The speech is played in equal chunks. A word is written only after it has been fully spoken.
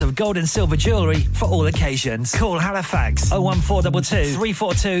gold and silver jewellery for all occasions. Call Halifax 01422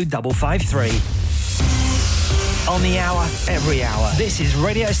 342 553. On the hour, every hour. This is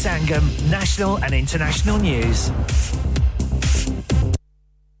Radio Sangam, national and international news.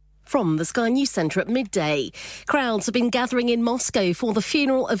 From the Sky News Centre at midday. Crowds have been gathering in Moscow for the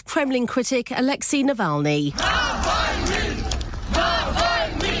funeral of Kremlin critic Alexei Navalny.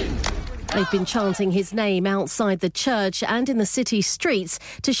 They've been chanting his name outside the church and in the city streets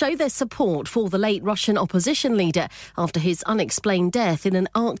to show their support for the late Russian opposition leader after his unexplained death in an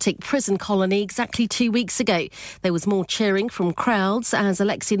Arctic prison colony exactly 2 weeks ago. There was more cheering from crowds as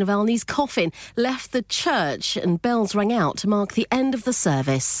Alexei Navalny's coffin left the church and bells rang out to mark the end of the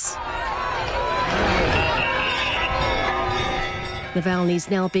service. Navalny's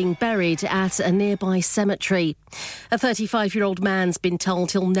now being buried at a nearby cemetery. A 35-year-old man's been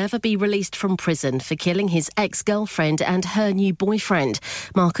told he'll never be released from prison for killing his ex-girlfriend and her new boyfriend.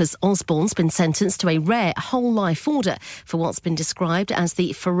 Marcus Osborne's been sentenced to a rare whole-life order for what's been described as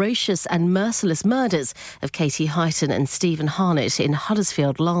the ferocious and merciless murders of Katie Heighton and Stephen Harnett in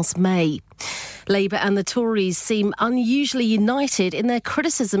Huddersfield last May. Labour and the Tories seem unusually united in their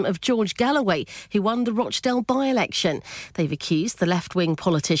criticism of George Galloway, who won the Rochdale by-election. They've accused the left-wing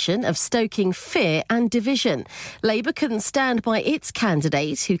politician of stoking fear and division. Labour couldn't stand by its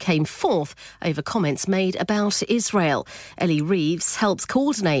candidate, who came fourth over comments made about Israel. Ellie Reeves helps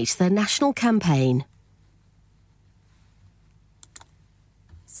coordinate their national campaign.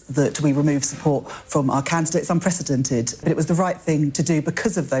 That we remove support from our candidates, unprecedented. But it was the right thing to do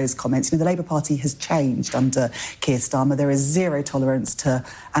because of those comments. You know, the Labour Party has changed under Keir Starmer. There is zero tolerance to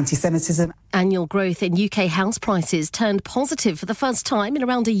anti-Semitism. Annual growth in UK house prices turned positive for the first time in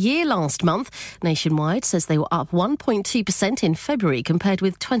around a year last month. Nationwide says they were up 1.2% in February compared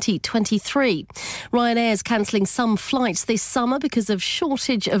with 2023. Ryanair is cancelling some flights this summer because of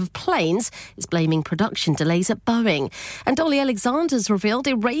shortage of planes. It's blaming production delays at Boeing. And Dolly Alexander's revealed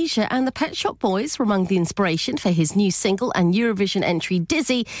Erasure and the Pet Shop Boys were among the inspiration for his new single and Eurovision entry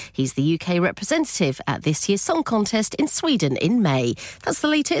Dizzy. He's the UK representative at this year's song contest in Sweden in May. That's the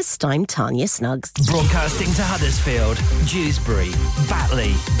latest. I'm Tanya Snuggs. Broadcasting to Huddersfield, Dewsbury,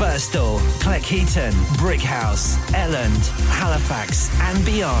 Batley, Birstall, Cleckheaton, Brickhouse, Elland, Halifax and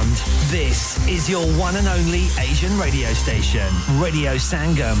beyond. This is your one and only Asian radio station. Radio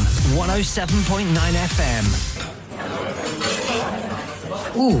Sangam, 107.9 FM.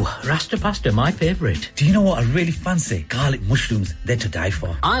 Ooh, Rasta pasta, my favourite. Do you know what I really fancy? Garlic mushrooms, they're to die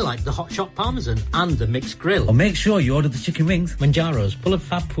for. I like the hot shot parmesan and the mixed grill. Or make sure you order the chicken wings. Manjaro's, full of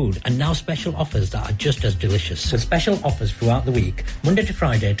fab food, and now special offers that are just as delicious. With special offers throughout the week, Monday to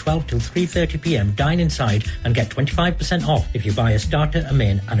Friday, 12 till 3:30pm, dine inside and get 25% off if you buy a starter, a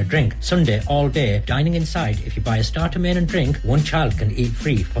main and a drink. Sunday, all day, dining inside. If you buy a starter, main and drink, one child can eat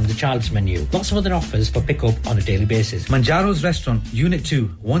free from the child's menu. Lots of other offers for pick-up on a daily basis. Manjaro's Restaurant, Unit 2,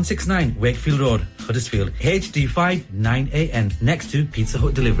 169 Wakefield Road, Huddersfield, HD5 9AN, next to Pizza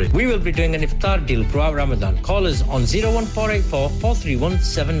Hut Delivery. We will be doing an iftar deal throughout Ramadan. Call us on 01484 431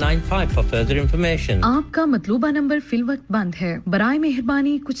 795 for further information. आपका मतलूबा number fill वक्त बंद है। बराए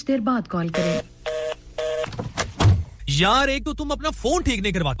मेहरबानी कुछ देर बाद call करें। यार एक तो तुम अपना फोन ठीक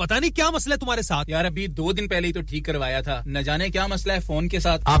नहीं करवा पता नहीं क्या मसला है तुम्हारे साथ यार अभी 2 दिन पहले ही तो ठीक करवाया था न जाने क्या मसला है फोन के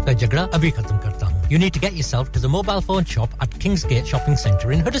साथ आपका झगड़ा अभी खत्म करता हूं You need to get yourself to the mobile phone shop at Kingsgate Shopping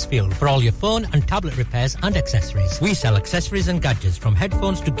Centre in Huddersfield for all your phone and tablet repairs and accessories. We sell accessories and gadgets from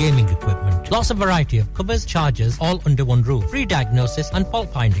headphones to gaming equipment. Lots of variety of covers, chargers, all under one roof. Free diagnosis and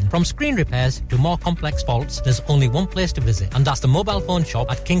fault finding. From screen repairs to more complex faults, there's only one place to visit, and that's the mobile phone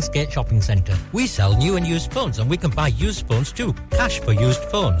shop at Kingsgate Shopping Centre. We sell new and used phones, and we can buy used phones too. Cash for used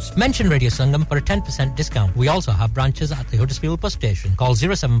phones. Mention Radio Sangam for a 10% discount. We also have branches at the Huddersfield bus station. Call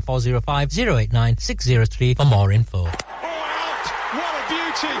 07405 089 603 for more info. What a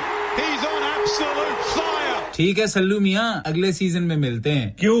beauty! He's on absolute fire! ठीक है सल्लू मियां अगले season में मिलते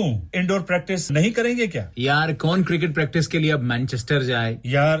हैं क्यों indoor practice नहीं करेंगे क्या यार कौन क्रिकेट प्रैक्टिस के लिए अब मैनचेस्टर जाए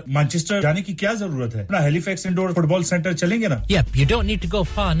यार मैनचेस्टर जाने की क्या जरूरत है अपना हैलिफैक्स इंडोर फुटबॉल सेंटर चलेंगे ना Yep, you don't need to go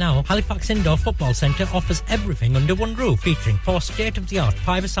far now. Halifax Indoor Football Centre offers everything under one roof, featuring 4 state-of-the-art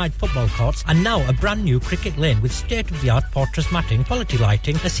five-a-side football courts and now a brand new cricket lane with state-of-the-art fortress matting, quality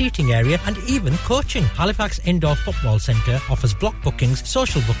lighting, a seating area and even coaching. Halifax Indoor Football Centre offers block bookings,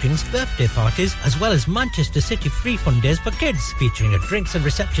 social bookings, birthday parties as well as Manchester the city free fun days for kids, featuring a drinks and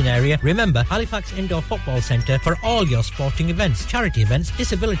reception area. Remember, Halifax Indoor Football Centre for all your sporting events, charity events,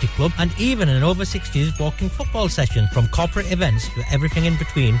 disability club, and even an over 60s walking football session. From corporate events to everything in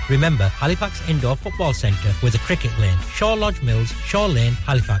between, remember Halifax Indoor Football Centre with a cricket lane. Shaw Lodge Mills, Shaw Lane,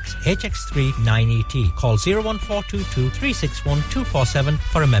 Halifax, HX3 9ET. Call 01422 361 247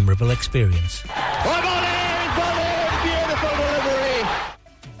 for a memorable experience.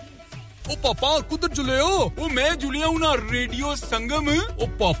 ओ पापा कुदर चले हो ओ मैं जुलिया हूं ना radio संगम ओ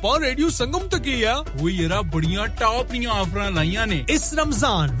पापा radio संगम तक ही है वो येरा बढ़िया टॉप नी ऑफर लाईया ने इस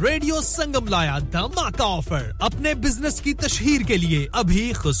रमजान रेडियो संगम लाया धमाका ऑफर अपने बिजनेस की तशहीर के लिए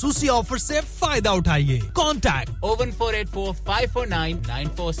अभी खुसूसी ऑफर से फायदा उठाइए कांटेक्ट 01484 549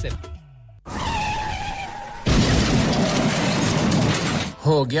 947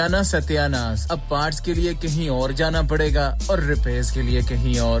 हो गया ना सत्यानाश अब पार्ट्स के लिए कहीं और जाना पड़ेगा और रिपेयर्स के लिए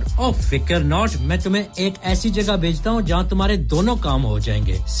कहीं और ओ फिकर नॉट मैं तुम्हें एक ऐसी जगह भेजता हूं जहां तुम्हारे दोनों काम हो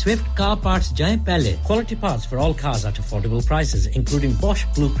जाएंगे स्विफ्ट कार पार्ट्स जाएं पहले quality parts for all cars at affordable prices including Bosch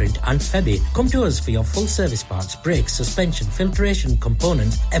Blueprint and Febby come to us for your full service parts brakes suspension filtration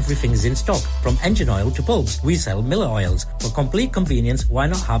components everything is in stock from engine oil to bulbs we sell Miller oils for complete convenience why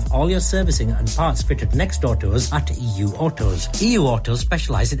not have all your servicing and parts fitted next door to us at EU Autos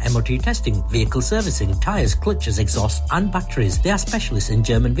specialize in MOT testing, vehicle servicing, tyres, clutches, exhaust and batteries. They are specialists in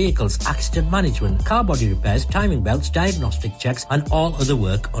German vehicles, accident management, car body repairs, timing belts, diagnostic checks and all other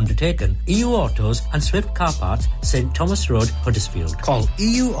work undertaken. EU Autos and Swift Car Parts, St Thomas Road, Huddersfield. Call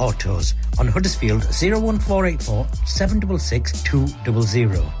EU Autos on Huddersfield 01484 766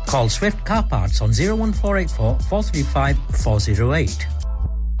 200. Call Swift Car Parts on 01484 435 408.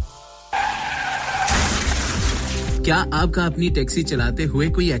 क्या आपका अपनी taxi चलाते हुए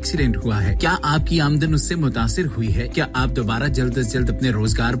कोई accident हुआ है क्या आपकी आमदन उससे मुतासिर हुई है क्या आप दोबारा जल्द से जल्द अपने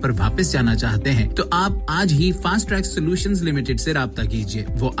रोजगार पर वापस जाना चाहते हैं तो आप आज ही फास्ट ट्रैक सॉल्यूशंस लिमिटेड से राब्ता कीजिए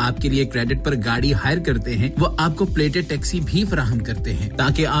वो आपके लिए क्रेडिट पर गाड़ी हायर करते हैं वो आपको प्लेटेड टैक्सी भी फराहम करते हैं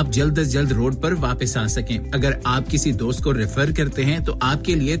ताकि आप जल्द से जल्द रोड पर वापस आ सकें अगर आप किसी दोस्त को रेफर करते हैं तो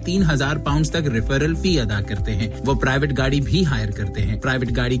आपके लिए 3000 पाउंड तक रेफरल फी अदा करते हैं वो प्राइवेट गाड़ी भी हायर करते हैं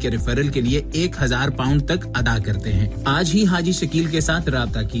प्राइवेट गाड़ी के रेफरल के लिए 1000 पाउंड तक अदा करते हैं आज ही हाजी शकील के साथ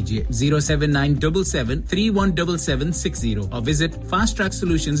राब्ता कीजिए 07977317760 और visit fast track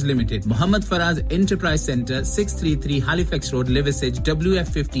solutions limited Mohammad Faraz enterprise centre 633 Halifax road Liversedge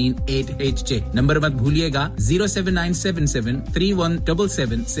WF15 8HJ number मत भूलिएगा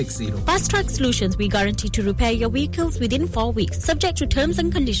 07977317760 Fast Track Solutions we guarantee to repair your vehicles within 4 weeks subject to terms and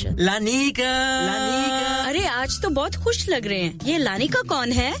conditions Lanika अरे आज तो बहुत खुश लग रहे हैं ये लानिका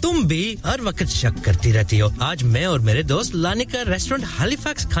कौन है तुम भी हर वक्त शक करती रहती हो आज मैं और मेरे दोस्त लानिका रेस्टोरेंट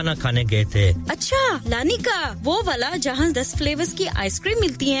हैलिफैक्स खाना खाने गए थे अच्छा लानिका वो वाला जहां 10 फ्लेवर्स की आइसक्रीम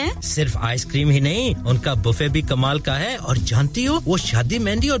मिलती हैं सिर्फ आइसक्रीम ही नहीं उनका बुफे भी कमाल का है और जानती हो वो शादी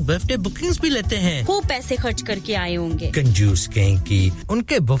मेहंदी और बर्थडे बुकिंग्स भी लेते हैं खूब पैसे खर्च करके आए होंगे कंजूस कहीं की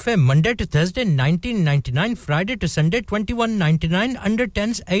उनके buffet Monday to Thursday 1999 Friday to Sunday 2199 under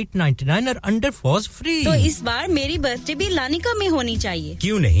 10s 899 और अंडर 4s फ्री तो इस बार मेरी बर्थडे भी लानिका में होनी चाहिए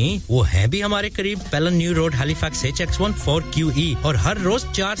क्यों नहीं वो है भी हमारे करीब पेलन न्यू रोड हैलिफैक्स HX14QE और हर रोज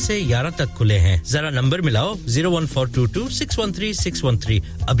 4 से 11 तक खुले हैं जरा नंबर मिलाओ 01422 613 613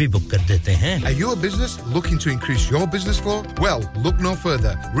 अभी बुक कर देते हैं Are you a business looking to increase your business flow? Well, look no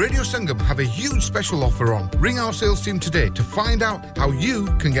further. Radio Sangam have a huge special offer on. Ring our sales team today to find out how you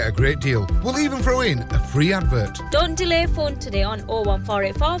can get a great deal. We'll even throw in a free advert. Don't delay phone today on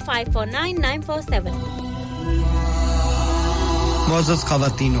 01484 549 947 मुअज़्ज़ज़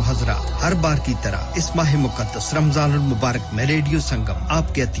ख़वातीन व हज़रात हर बार की तरह इस माह मुक़द्दस रमज़ानुल मुबारक में radio संगम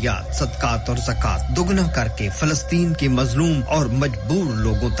आपके अतियात सदक़ात और ज़कात दुगना करके फ़लस्तीन के मज़लूम और मजबूर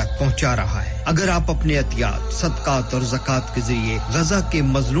लोगों तक पहुंचा रहा है अगर आप अपने अतियात सदक़ात और ज़कात के ज़रिए गज़ा के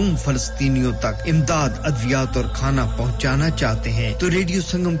मज़लूम फ़लस्तीनियों तक इमदाद अद्वियात और खाना पहुंचाना चाहते हैं तो रेडियो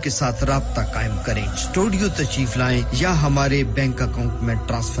संगम के साथ राब्ता कायम करें स्टूडियो तशरीफ लाएं या हमारे बैंक अकाउंट में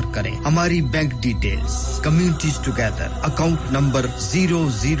ट्रांसफर करें हमारी bank details communities together account number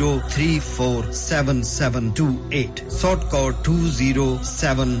 00347728 sort code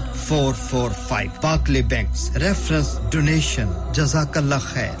 207445 Barclay Banks reference donation jazakallah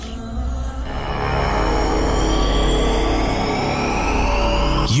khair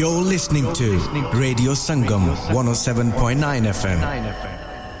You're listening to Radio Sangam 107.9 FM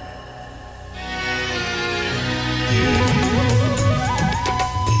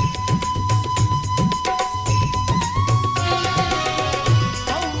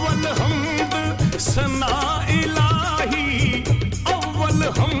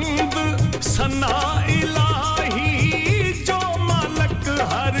इलाही जो मालक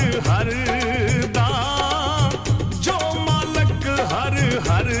हर हर दा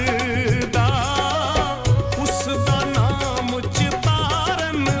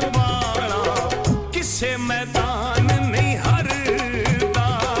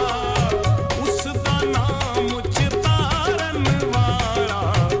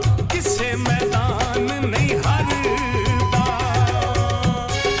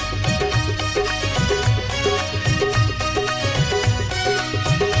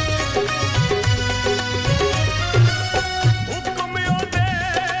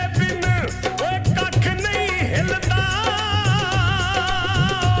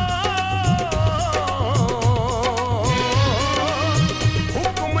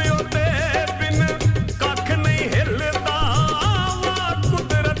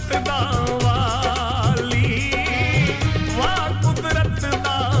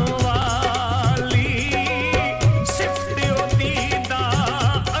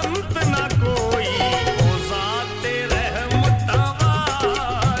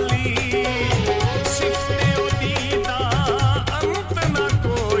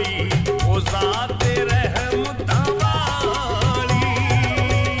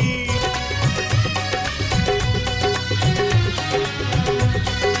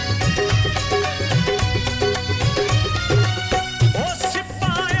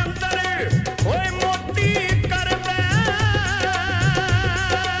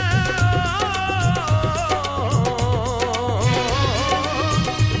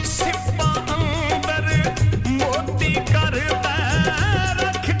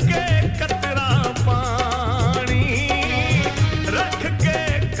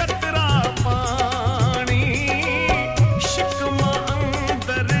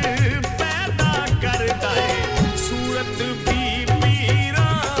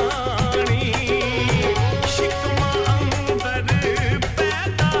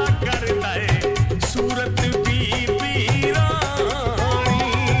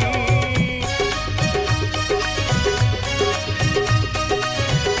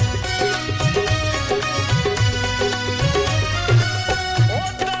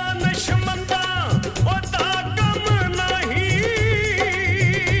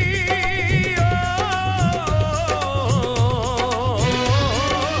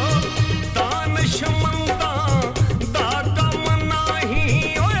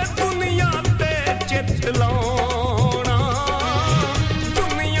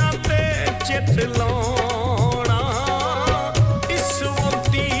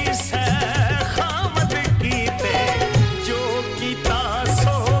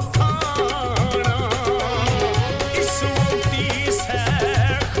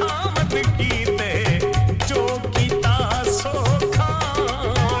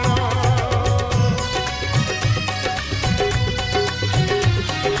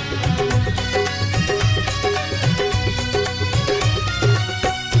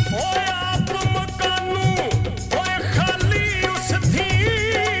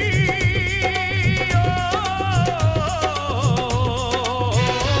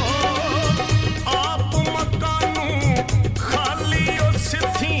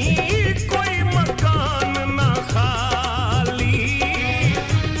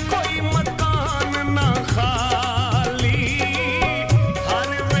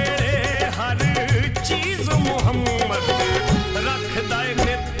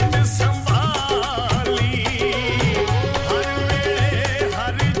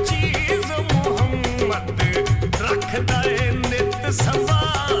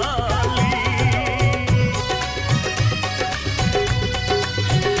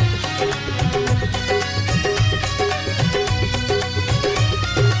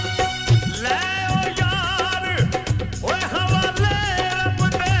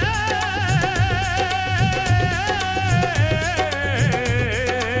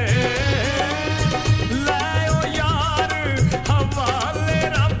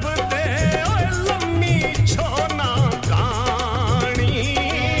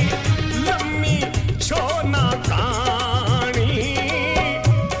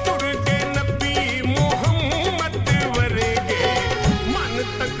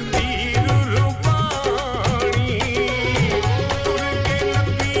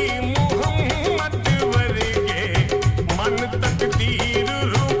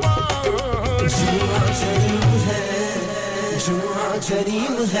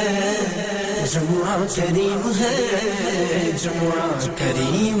करीम है जुम्मा करीम है जुम्मा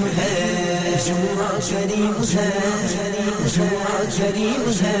करीम है जुम्मा करीम है जुम्मा करीम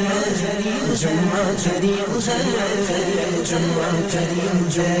है जुम्मा करीम है जुम्मा करीम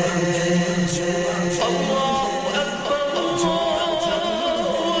है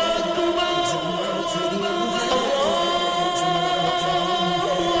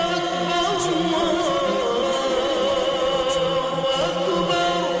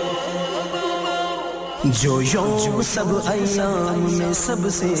जो यौम सब अय्याम में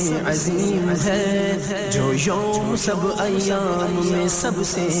सबसे अजीम है जो यौम सब अय्याम में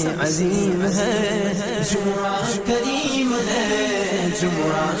सबसे अजीम है जुम्मा करीम है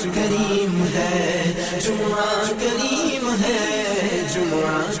जुम्मा करीम है जुम्मा करीम है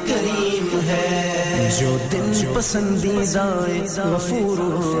जुम्मा करीम है जो दिन पसंदीदा गफूर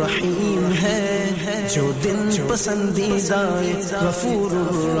रहीम है जो दिन पसंदीदा गफूर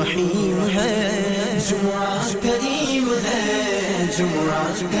रहीम है जुम्मा करीम है जुम्मा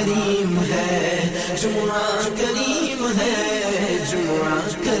करीम है जुम्मा करीम है जुम्मा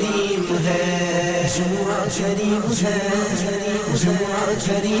करीम है जुम्मा करीम है जुम्मा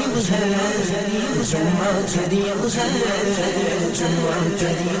करीम है जुम्मा करीम है जुम्मा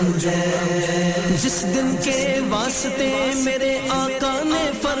करीम है जिस दिन के वास्ते मेरे आका ने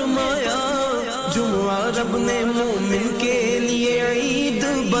फरमाया जुम्मा रब ने मोमिन के लिए ईद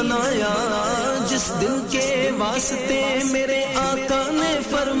बनाया जिस दिन के वास्ते मेरे आका ने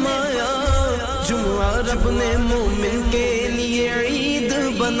फरमाया जुम्मा रब ने मोमिन के लिए ईद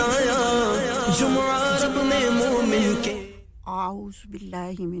बनाया जुम्मा रब ने मोमिन के आऊज़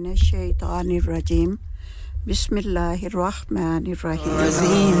बिल्लाहि मिनश शैतानिर रजीम बिस्मिल्लाहिर रहमानिर रहीम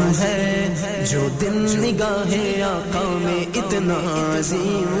अजीम है जो दिन निगाहे आका में इतना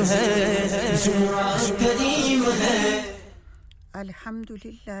अजीम है जुम्मा करीम है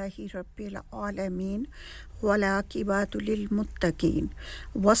अल्हम्दुलिल्लाहि रब्बिल आलमीन वल आकिबतु लिल मुत्तकीन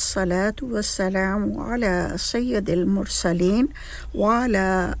वस्सलातु वस्सलामु अला सय्यिदिल मुरसलीन व अला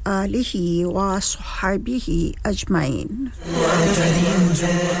आलिहि व अस्हाबिहि अजमाइन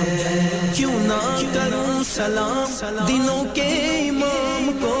क्यों ना करूं सलाम दिनों के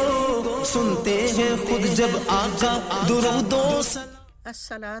इमाम को सुनते हैं खुद जब आका दुरूदो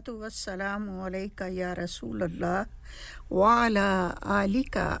अस्सलातु वस्सलामु अलैका या रसूल अल्लाह वअला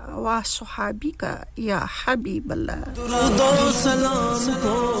आलिका व अस्हाबिका या हबीब अल्लाह दुरूद व सलाम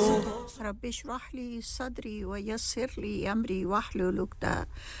को रब्बि इश्रह ली सदरी व यस्सिर ली अमरी वहलुल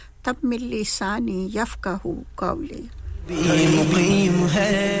उक़दतम मिन लिसानी यफ़क़हू क़ौली मुक़ीम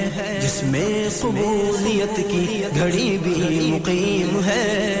है जिसमें क़बूलियत की घड़ी भी मुक़ीम है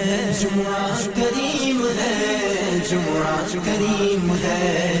जुम्मा करीम है जुम्मा करीम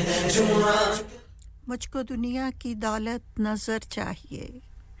है जुम्मा मुझको दुनिया की दौलत नजर चाहिए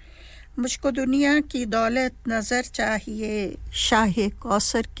मुझको दुनिया की दौलत नजर चाहिए शाहे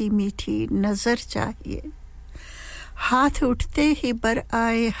कौसर की मीठी नजर चाहिए हाथ उठते ही बर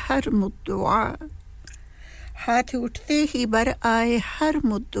आए हर मुद्दुआ हाथ उठते ही बर आए हर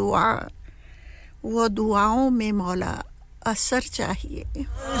मुद्दुआ वो दुआओं में मौला असर चाहिए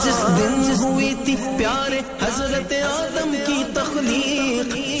जिस दिन हुई थी प्यारे हजरत आदम की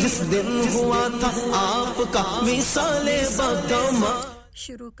तख्लीक जिस दिन हुआ था आपका मिसाले बकमा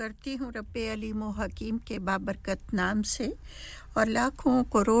शुरू करती हूँ रब्बे अलीम व हकीम के बाबरकत नाम से और लाखों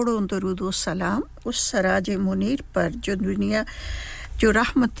करोड़ों दरूद व सलाम उस सराज मुनीर पर जो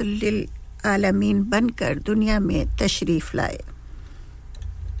रहमतुल लिल आलमीन बनकर दुनिया में तशरीफ लाए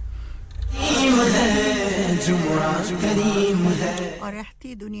और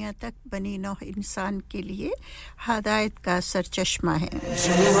रहती दुनिया तक बनी नौ इंसान के लिए हदायत का सरचश्मा है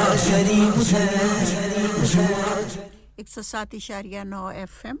 107.9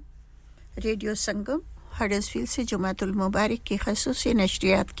 FM रेडियो संगम हडर्सफील्ड से जुमातुल मुबारक की ख़ुसूसी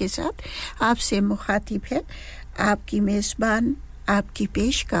नशरियात के साथ आपसे मुखातिब है आपकी मेज़बान आपकी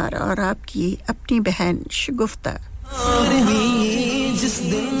पेशकार और आपकी अपनी बहन शगुफ्ता जिस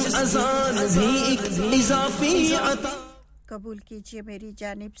दिन अज़ान भी एक इज़ाफ़ी अता कबूल कीजिए मेरी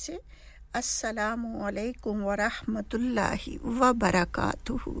जानिब से अस्सलामु अलैकुम व रहमतुल्लाहि व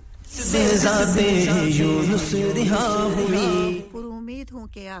बरकातुहू पूरी उम्मीद हूँ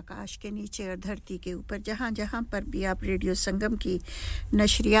कि आकाश के नीचे और धरती के ऊपर जहाँ-जहाँ पर भी आप रेडियो संगम की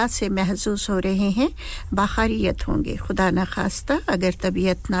नशरियात से महसूस हो रहे हैं बाखैरियत होंगे खुदा न खास्ता अगर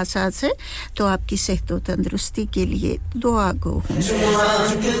तबीयत नासाज है तो आपकी सेहत व तंदुरुस्ती के लिए दुआ गो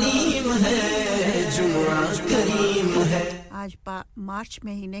आज मार्च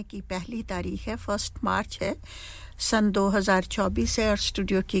महीने की पहली तारीख है 1 मार्च है सन 2024 है और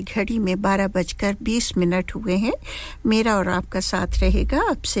स्टूडियो की घड़ी में 12:20 हुए हैं मेरा और आपका साथ रहेगा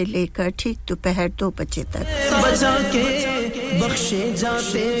अब से लेकर ठीक दोपहर 2 बजे तक बचा के बख्शे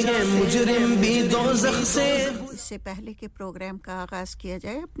जाते हैं मुजरिम भी दोज़ख से इससे पहले के प्रोग्राम का आगाज किया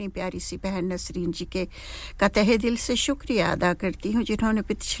जाए अपनी प्यारी सी बहन नसरीन जी के का तहे दिल से शुक्रिया अदा करती हूं जिन्होंने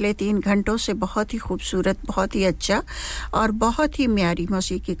पिछले 3 घंटों से बहुत ही खूबसूरत बहुत ही अच्छा और बहुत ही म्यारी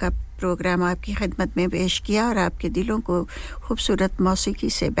मौसीकी का प्रोग्राम आपकी खिदमत में पेश किया और आपके दिलों को खूबसूरत मौसीकी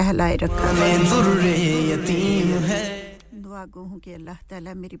से बहलाए रखा यतीम है दुआ गो हूं कि अल्लाह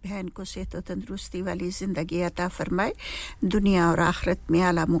ताला मेरी बहन को सेहत और तंदुरुस्ती वाली जिंदगी अता फरमाए दुनिया और आखिरत में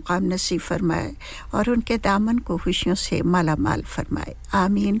आला मुकाम नसीब फरमाए और उनके दामन को खुशियों से माला माल फरमाए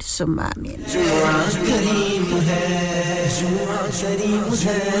आमीन सुम्मा आमीन जुआ करीम है जुआ करीम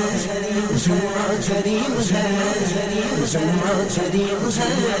है जुआ करीम है जुआ करीम है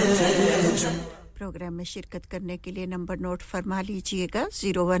प्रोग्राम में शिरकत करने के लिए नंबर नोट फरमा लीजिएगा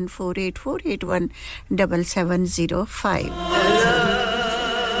 01484817705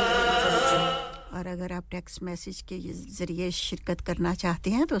 और अगर आप टेक्स्ट मैसेज के जरिए शिरकत करना चाहते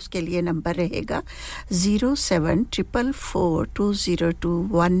हैं तो उसके लिए नंबर रहेगा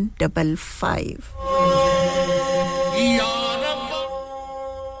 07444202155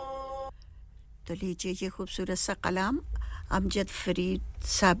 तो लीजिए ये खूबसूरत सा कलाम अमजद फरीद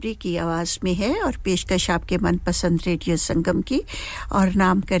साबरी की आवाज में है और पेशकश आपके मनपसंद रेडियो संगम की और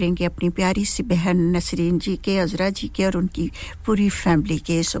नाम करेंगे अपनी प्यारी सी बहन नसरीन जी के अज़रा जी के और उनकी पूरी फैमिली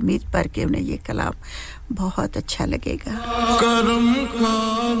के इस उम्मीद पर कि उन्हें ये कलाम बहुत अच्छा लगेगा करम का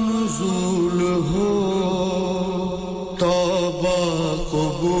नुज़ूल हो तौबा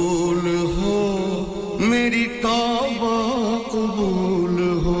कबूल हो मेरी तौबा कबूल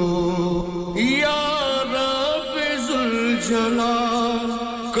हो या जलाल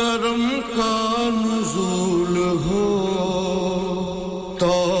करम का नुज़ूल हो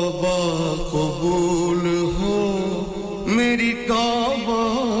तौबा कबूल हो मेरी तौबा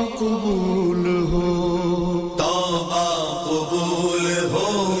कबूल हो तौबा कबूल हो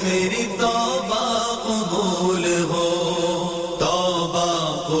मेरी तौबा कबूल हो तौबा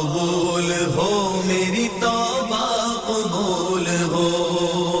कबूल हो मेरी तौबा कबूल हो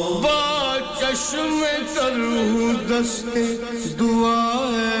बा चश्मे करूं दस्ते दुआ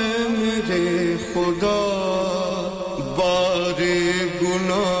है मेरे खुदा बारे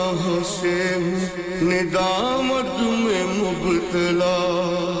गुनाह से निदामत में मुब्तला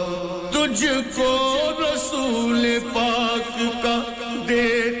तुझको रसूल पाक का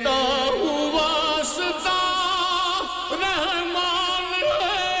देता हूँ वास्ता रहमान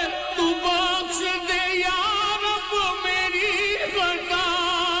है तू बख्श दे या रब मेरी खता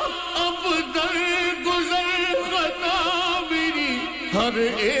अब दर हर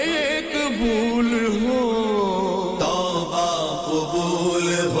एक भूल हो तौबा कबूल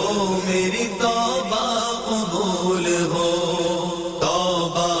हो मेरी तौबा कबूल हो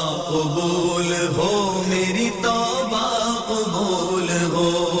तौबा कबूल हो मेरी तौबा कबूल हो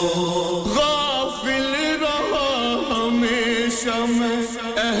गाफिल रहा हमेशा मैं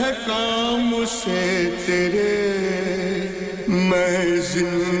अहकाम से तेरे मैं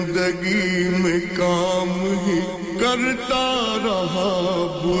जिंदगी में काम ही करता रहा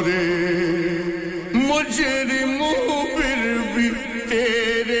बुरे मुजरिम फिर भी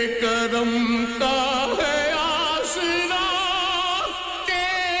तेरे करम का है आसरा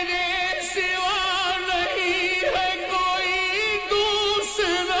तेरे सिवा नहीं है कोई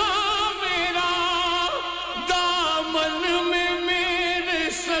दूसरा मेरा दामन में मेरे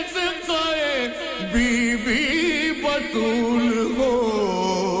सदक़े बीबी बतूल हो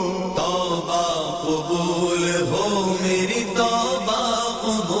तौबा कबूल हो मेरी तौबा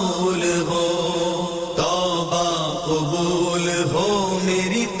कबूल हो तौबा कबूल हो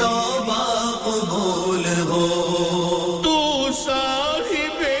मेरी तौबा कबूल हो तू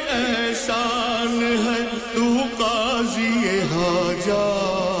साहिब एहसान है तू काज़ी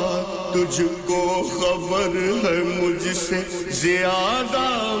हाजात तुझको खबर है मुझसे ज़्यादा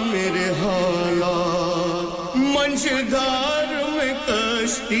मेरे हालात मंझधार में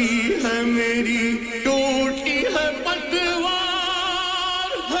कश्ती है मेरी टूटी है पतवार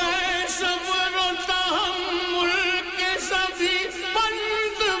है सब्र और तहम्मुल के सभी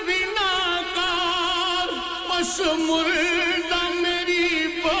बंद बिनाकार बस मुर्दा मेरी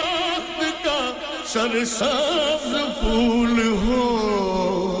बात का सरसब्ज फूल हो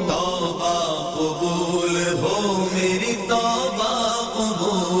तौबा कबूल हो मेरी तौबा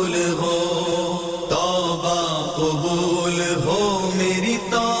कबूल हो तौबा कबूल हो मेरी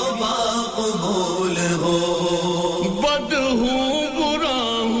तौबा कबूल हो बद हूँ बुरा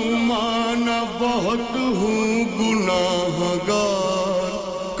हूँ माना बहुत हूँ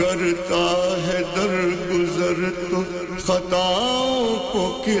को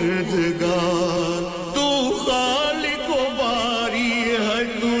किरदगार तू खालिक व बारी है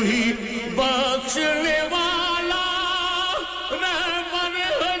तू ही बख्शने वाला रहबर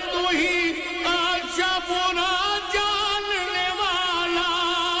है तू ही अच्छा बुरा जानने वाला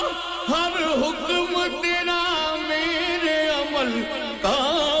हर हुक्म तेरा मेरे अमल का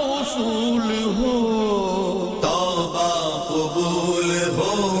उसूल हो तौबा कबूल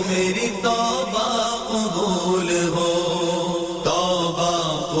हो मेरी तौबा कबूल हो तौबा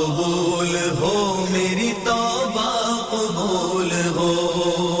कबूल हो मेरी तौबा कबूल हो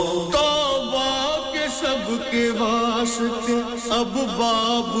तौबा के सबके वास्ते अब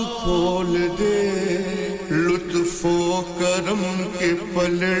बाब खोल दे लुत्फो करम के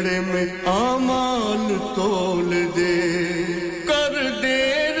पलड़े में आमाल तोल दे कर दे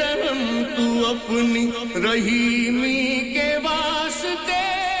रहम तू अपनी रहीमी के वास्ते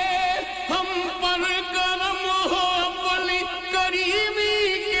हम पर करम हो अपनी करीमी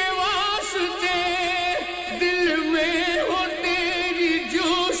के वास्ते दिल में हो तेरी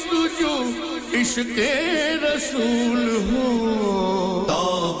जुस्तजू इश्क़े रसूल हो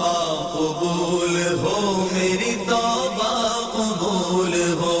तौबा कबूल हो मेरी तौबा कबूल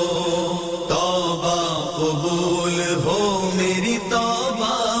हो तौबा कबूल हो मेरी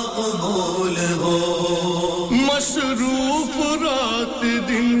तौबा कबूल हो मसरूफ रात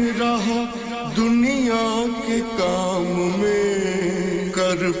दिन रहा दुनिया के काम में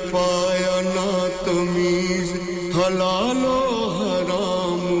कर पाया ना तमीज हलाल और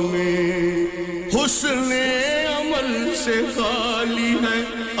हराम में हुस्ने अमल से खाली है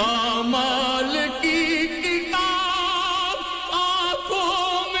आमाल की किताब आंखों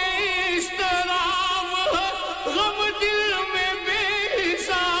में इस्तराब है गम दिल में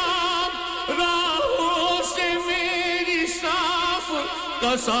बेहिसाब राहों से मेरी साफ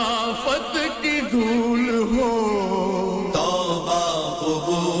कसाफत की धूल हो तौबा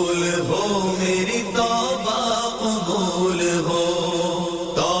कबूल हो मेरी तौबा कबूल हो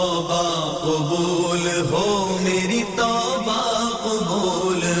तौबा कबूल हो मेरी तौबा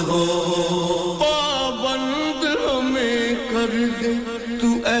कबूल हो पाबंद हमें कर दे तू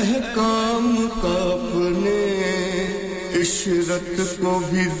अहकाम का अपने इशरत को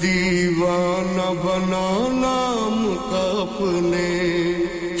भी दीवाना बना नाम का अपने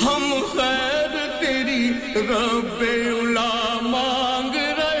हम खैर तेरी रब्बे उला मांग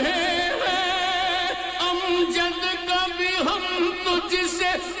रहे हैं अमजद का भी हम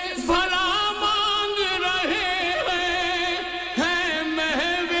तुझसे भला मांग रहे हैं है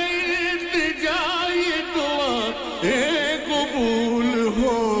महवे इल्तिजाई दुआ कबूल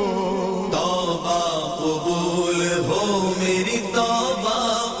हो तौबा कबूल हो मेरी तौबा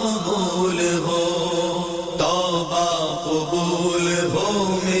कबूल हो तौबा कबूल हो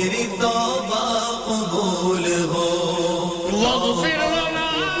मेरी तौबा कबूल हो वग़फिर लना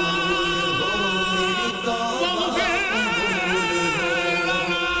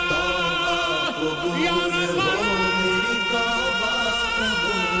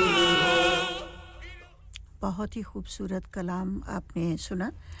बहुत ही खूबसूरत कलाम आपने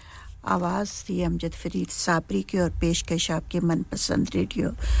सुना आवाज़ थी अमजद फरीद साबरी की और पेशकश आपके मनपसंद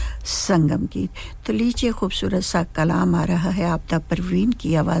रेडियो संगम की तो लीजिए खूबसूरत सा कलाम आ रहा है आपदा परवीन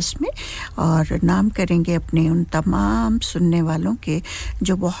की आवाज़ में और नाम करेंगे अपने उन तमाम सुनने वालों के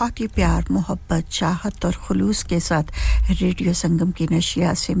जो बहुत ही प्यार मोहब्बत चाहत और खुलूस के साथ रेडियो संगम की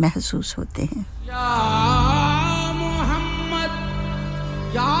नशिया से महसूस होते हैं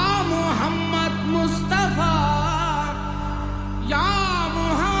या मोहम्मद मुस्तफा या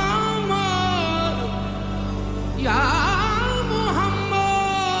या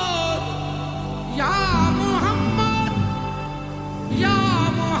मोहम्मद या मोहम्मद या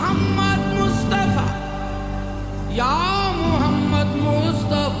मोहम्मद मुस्तफा या मोहम्मद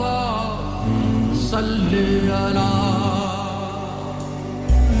मुस्तफा सल्ली अला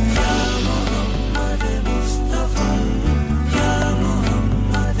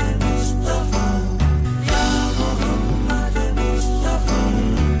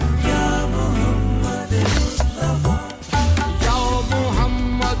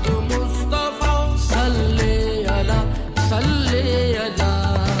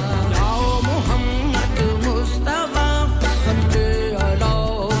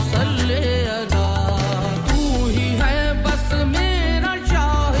तू ही है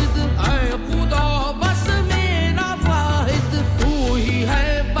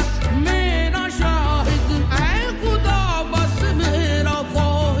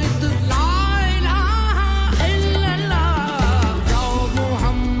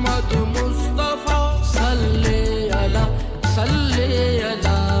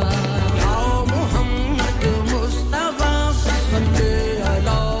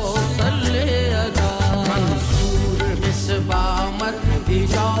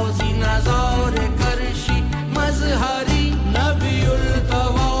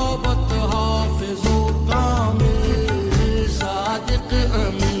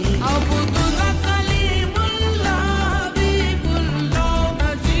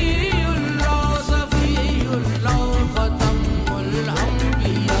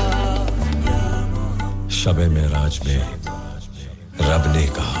शब-ए मेराज में रब ने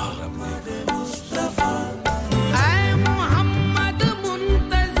कहा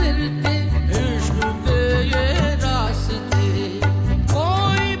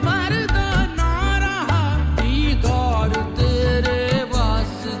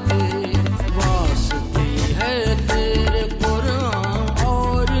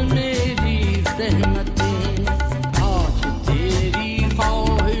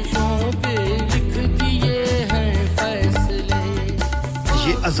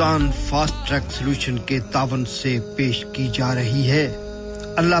अजान फास्ट ट्रैक सॉल्यूशन के तावन से पेश की जा रही है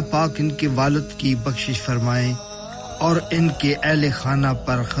अल्लाह पाक इनके वालिद की बख्शिश फरमाएं और इनके अहले खाना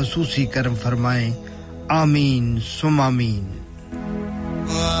पर खसूसी करम फरमाएं आमीन सुम आमीन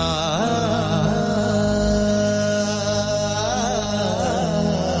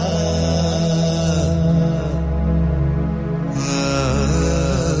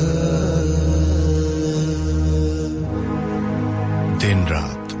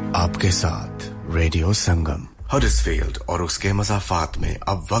आपके साथ रेडियो संगम हडर्सफील्ड और उसके मज़ाफ़ात में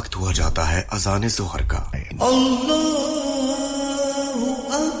अब वक्त हुआ जाता है अज़ान ज़ोहर का अल्लाहु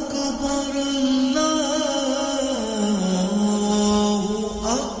अकबर अल्लाहु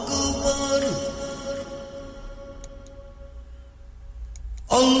अकबर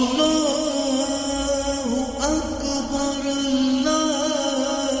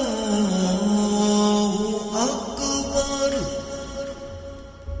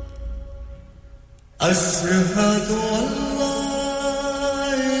أشهد أن لا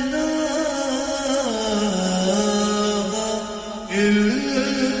إله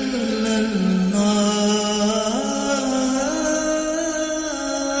إلا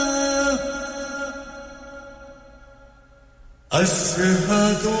الله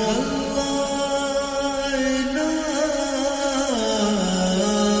أشهد أن لا إله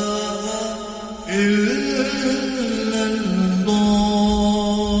إلا الله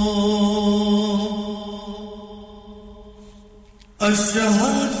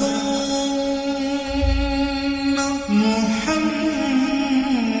أشهد أن محمدًا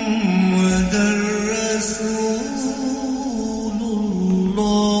رسول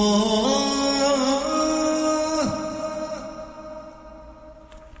الله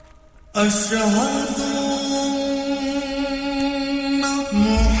أشهد أن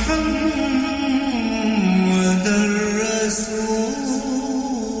محمدًا رسول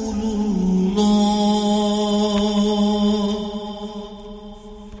الله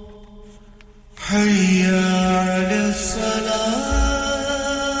حي على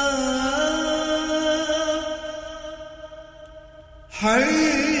الصلاة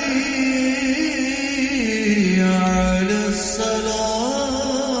حي على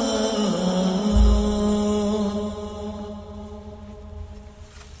الصلاة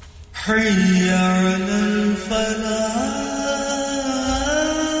حي على الفلاح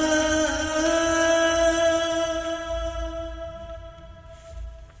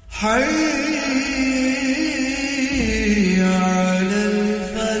حي على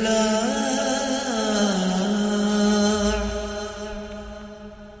الفلاح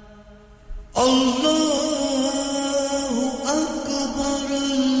الله أكبر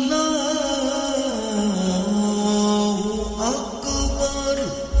الله أكبر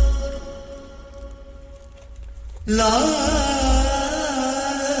لا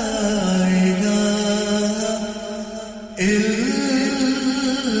إله إلا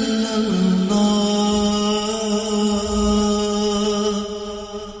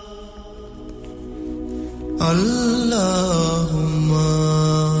الله اللهم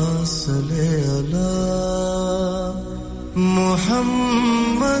صل على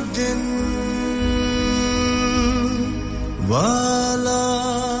محمد وعلى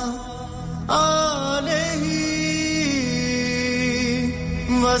آله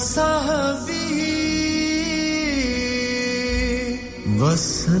وصحبه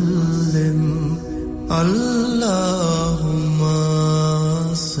وسلم اللهم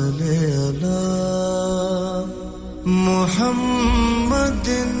صل على محمد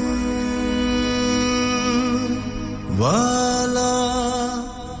وعلى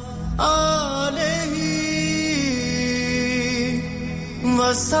آله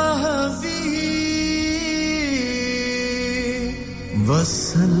وصحبه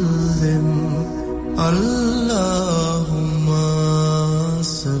وسلم اللهم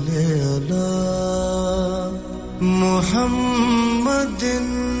صل على محمد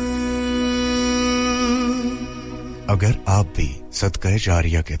अगर आप भी सदका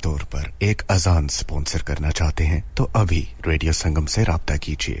जारिया के तौर पर एक अजान स्पॉन्सर करना चाहते हैं तो अभी रेडियो संगम से राब्ता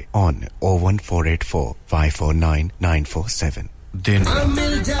कीजिए on 01484 549 947 दिन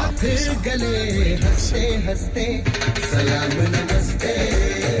मिल जा फिर गले हंसते हंसते सलाम नमस्ते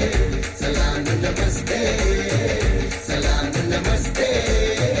सलाम नमस्ते सलाम नमस्ते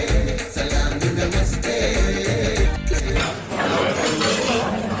सलाम नमस्ते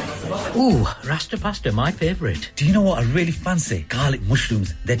Ooh, Rasta pasta, my favourite. Do you know what I really fancy? Garlic mushrooms,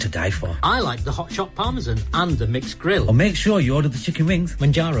 they're to die for. I like the hot shot parmesan and the mixed grill. Or make sure you order the chicken wings.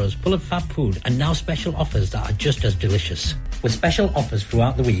 Manjaro's, full of fab food, and now special offers that are just as delicious. With special offers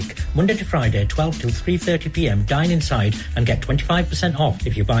throughout the week, Monday to Friday, 12 till 3:30pm, dine inside and get 25% off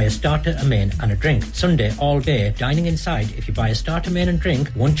if you buy a starter, a main and a drink. Sunday, all day, dining inside, if you buy a starter, main and drink,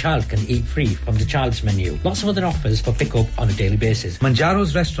 one child can eat free from the child's menu. Lots of other offers for pick-up on a daily basis.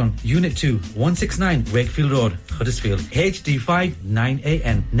 Manjaro's Restaurant, Unit 2, 169 Wakefield Road, Huddersfield, HD5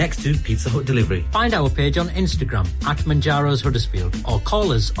 9AN, next to Pizza Hut Delivery. Find our page on Instagram @Manjaro's Huddersfield or call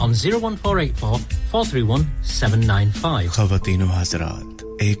us on 01484 431 795. ख़वातीन व हज़रात,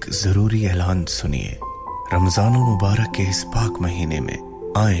 एक ज़रूरी ऐलान सुनिए। रमज़ान मुबारक के इस पाक महीने में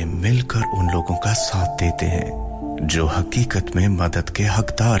आए मिलकर उन लोगों का साथ देते हैं जो हकीकत में मदद के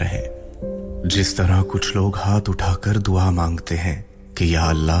हकदार हैं। जिस तरह कुछ लोग हाथ उठाकर दुआ मांगते हैं कि या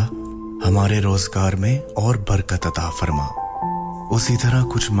अल्लाह हमारे रोजगार में और बरकत अता फरमा, उसी तरह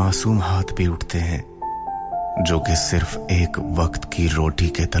कुछ मासूम हाथ भी उठते हैं जो कि सिर्फ एक वक्त की रोटी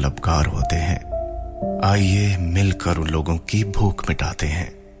के तलबगार होते हैं। आइए मिलकर उन लोगों की भूख मिटाते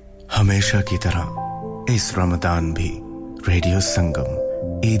हैं। हमेशा की तरह इस रमजान भी रेडियो संगम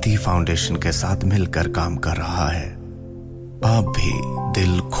ईदी फाउंडेशन के साथ मिलकर काम कर रहा है। आप भी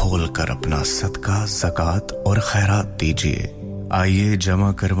दिल खोलकर अपना सदका, ज़कात और खैरात दीजिए। आइए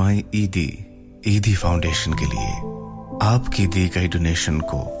जमा करवाएं ईदी फाउंडेशन के लिए। आपकी दी गई डोनेशन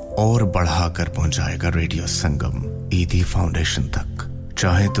को और बढ़ाकर पहुंचाएगा रेडियो संगम ईदी फाउंडेशन तक।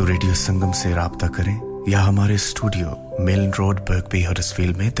 चाहे तो रेडियो संगम से राब्ता करें या हमारे studio Milan road Birkby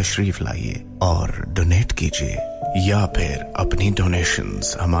Huddersfield में तशरीफ लाइए और डोनेट कीजिए, या फिर अपनी डोनेशंस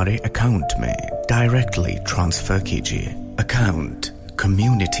हमारे अकाउंट में डायरेक्टली ट्रांसफर कीजिए। Account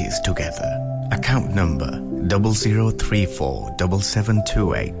communities together, account number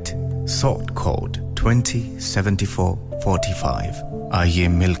 00347728, sort code 207445। आइए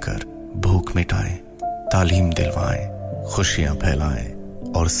मिलकर भूख मिटाएं, तालीम दिलवाएं, खुशियां फैलाएं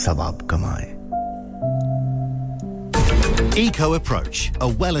और सवाब कमाएं। Eco Approach, a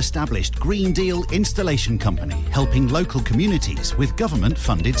well-established Green Deal installation company helping local communities with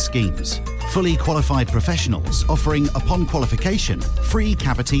government-funded schemes. Fully qualified professionals offering, upon qualification, free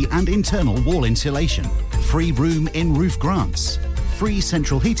cavity and internal wall insulation, free room in roof grants, free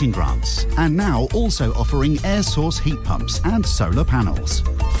central heating grants, and now also offering air source heat pumps and solar panels.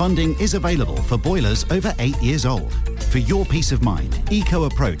 Funding is available for boilers over 8 years old. For your peace of mind, Eco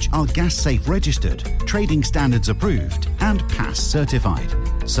Approach are gas safe registered, trading standards approved, and PASS certified.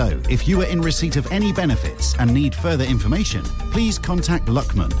 So, if you are in receipt of any benefits and need further information, please contact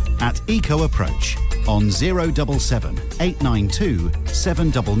Luckman at Eco Approach on 077 892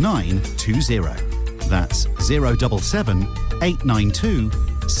 79920. That's 077 892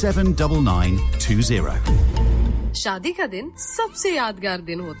 79920. शादी का दिन सबसे यादगार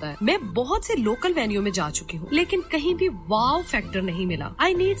दिन होता है। मैं बहुत से लोकल वेन्यू में जा चुकी हूँ, लेकिन कहीं भी वाव फैक्टर नहीं मिला।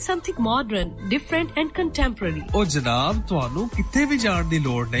 I need something modern, different and contemporary. ओ जनाब, ਤੁਹਾਨੂੰ ਕਿੱਥੇ ਵੀ ਜਾਣ ਦੀ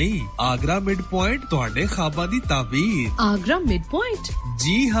ਲੋੜ ਨਹੀਂ। ਆਗਰਾ ਮਿਡ ਪੁਆਇੰਟ ਤੁਹਾਡੇ ਖਾਬਾਂ ਦੀ ਤਾਬੀਰ। Agra mid point?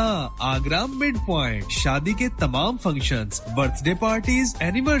 जी हाँ, आगरा मिड पॉइंट शादी के तमाम functions, birthday parties,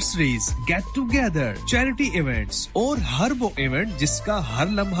 anniversaries, get together, charity events और हर वो इवेंट जिसका हर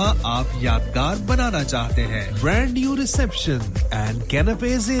लम्हा आप यादगार बनाना चाहते हैं। Brand new reception and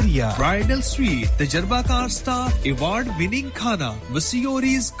canapes area, bridal suite, तजर्बाकार staff, award winning खाना,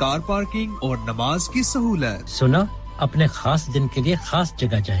 वसीओरीज, कार पार्किंग और नमाज की सहूलत। सुना? अपने खास दिन के लिए खास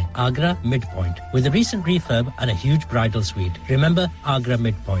जगह जाएं। Agra Midpoint with a recent refurb and a huge bridal suite. Remember Agra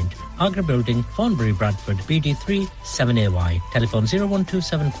Midpoint, Agra Building, Thornbury, Bradford, BD3 7AY. Telephone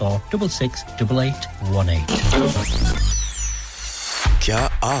 01274 668818. क्या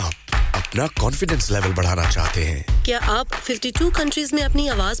आप अपना कॉन्फिडेंस लेवल बढ़ाना चाहते हैं? क्या आप 52 कंट्रीज में अपनी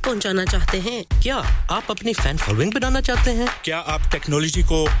आवाज पहुंचाना चाहते हैं? क्या आप अपनी फैन फॉलोइंग बनाना चाहते हैं? क्या आप टेक्नोलॉजी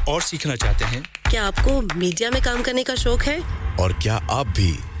को और सीखना चाहते हैं? क्या आपको मीडिया में काम करने का शौक है? और क्या आप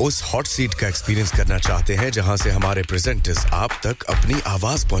भी उस हॉट सीट का एक्सपीरियंस करना चाहते हैं जहां से हमारे प्रेजेंटर्स आप तक अपनी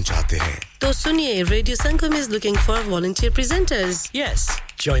आवाज पहुंचाते हैं? तो सुनिए, radio Sangam is looking for volunteer presenters. Yes.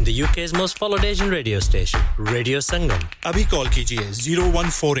 Join the UK's most followed Asian radio station, Radio Sangam. Abhi call kijiye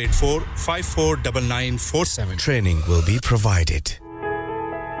 01484 549947. Training will be provided.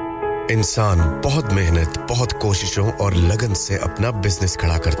 इंसान बहुत मेहनत, बहुत कोशिशों और लगन से अपना बिजनेस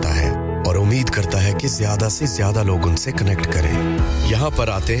खड़ा करता है और उम्मीद करता है कि ज़्यादा से ज़्यादा लोग उनसे कनेक्ट करें। यहाँ पर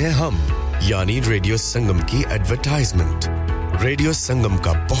आते हैं हम, यानी रेडियो संगम की एडवर्टाइजमेंट। रेडियो संगम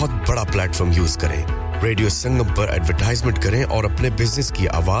का बहुत बड़ा प्लेटफॉर्म यूज करें। रेडियो संगम पर एडवर्टाइजमेंट करें और अपने बिजनेस की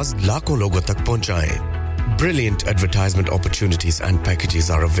आवाज लाखों लोगों तक पहुंचाएं। Brilliant advertisement opportunities and packages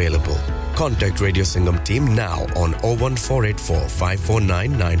are available. Contact Radio Sangam team now on 01484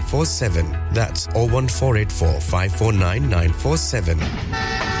 549 947. That's 01484 549 947.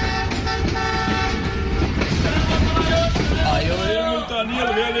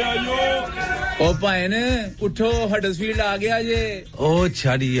 O pine उठो हडर्सफील्ड आ गया जे ओ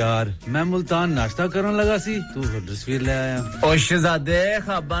छाड़ी यार मैं मुल्तान नाश्ता करन लगा सी तू हडर्सफील्ड ले आया ओ शहजादे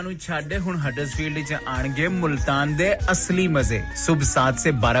खाबा नु छाड़े हुन हडर्सफील्ड च आणगे मुल्तान दे असली मजे सुबह 7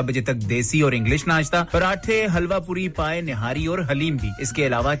 से 12 बजे तक देसी और इंग्लिश नाश्ता पराठे हलवा पूरी पाए निहारी और हलीम भी इसके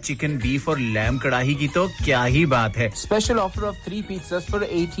अलावा चिकन बीफ और लैम कढ़ाई की तो क्या ही बात है special offer of 3 pizzas for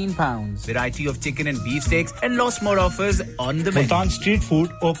 18 pounds variety of chicken and beef steaks and lots more offers on the menu Multan street food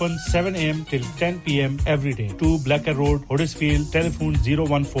open 7 a.m. till 10 p.m. every day. 2 Blacker Road, Huddersfield. Telephone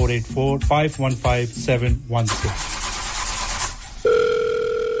 01484 515 716.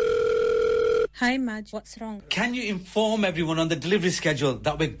 Hi, Madge. What's wrong? Can you inform everyone on the delivery schedule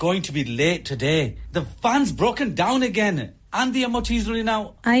that we're going to be late today? The van's broken down again. And the MOT's running out.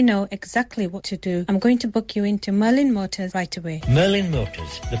 I know exactly what to do. I'm going to book you into Merlin Motors right away. Merlin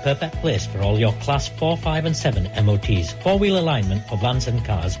Motors, the perfect place for all your Class 4, 5 and 7 MOTs. Four-wheel alignment for vans and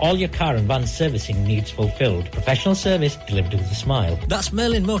cars. All your car and van servicing needs fulfilled. Professional service delivered with a smile. That's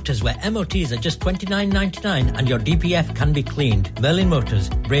Merlin Motors, where MOTs are just $29.99 and your DPF can be cleaned. Merlin Motors,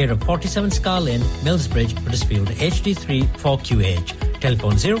 Breyer of 47 Scar Lane, Millsbridge, Huddersfield, HD3 4QH.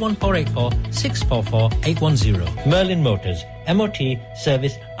 Telephone 01484 644 810. Merlin Motors. MOT,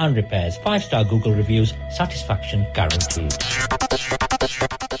 service and repairs. 5-star Google reviews. Satisfaction guaranteed.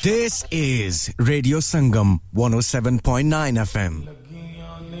 This is Radio Sangam 107.9 FM.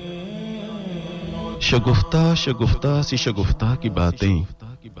 शगुफ्ता शगुफ्ता सी शगुफ्ता की बातें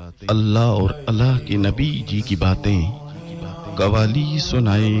अल्लाह और अल्लाह के नबी जी की बातें कवाली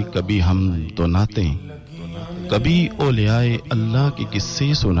सुनाए कभी हम तो नातें कभी औलियाए अल्लाह के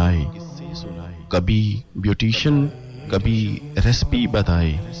किस्से सुनाए कभी ब्यूटिशियन कभी रेसिपी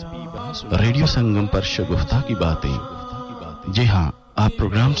बताए रेडियो संगम पर शगुफ्ता की बातें जी हां आप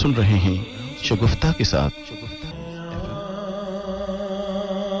प्रोग्राम सुन रहे हैं शगुफ्ता के साथ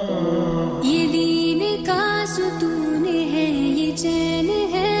ये दीन का सुतून है ये चैन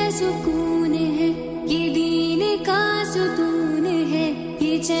है सुकून है ये दीन का सुतून है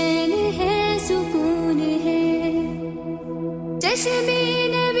ये चैन है सुकून है चश्मे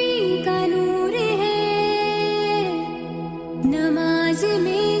नबी का नूर है नमाज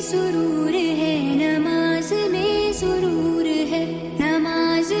में सुरूर है नमाज में सुरूर है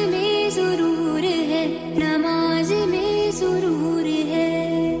नमाज में सुरूर है नमाज में सुरूर है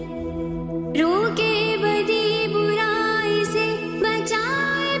रोके बदी बुराई से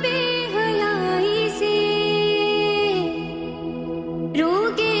बचाए बेहयाई से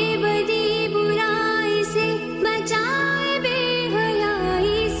रोके बदी बुराई से बचाए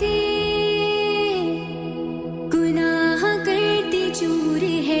बेहयाई से गुनाह करते चूर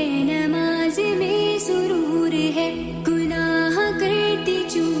है नमाज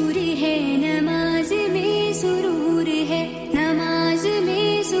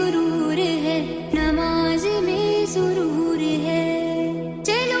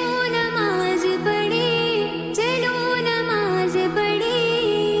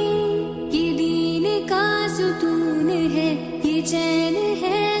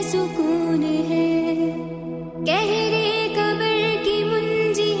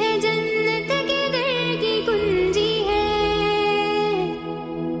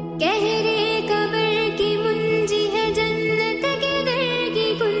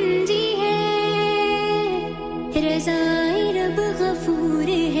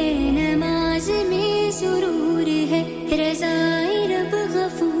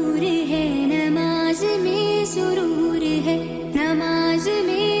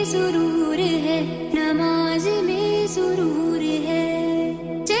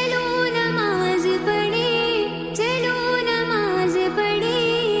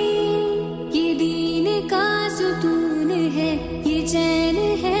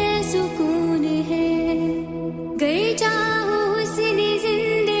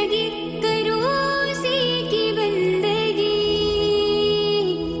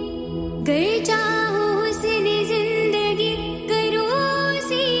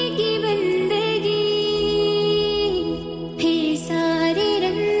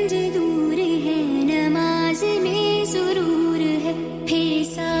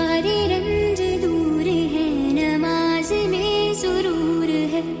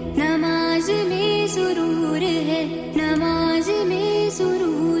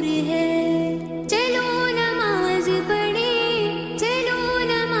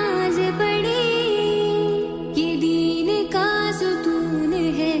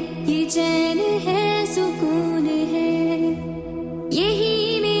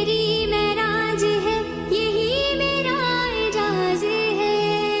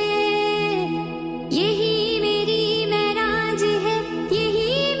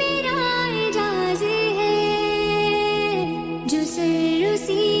सर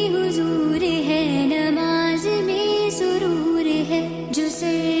सी हुजूर है नमाज में सुरूर है जो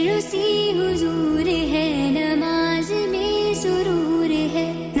सर सी हुजूर है नमाज में सुरूर है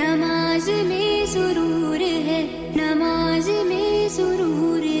नमाज में सुरूर है नमाज में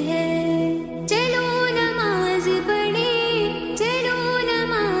सुरूर है चलो नमाज पढ़े चलो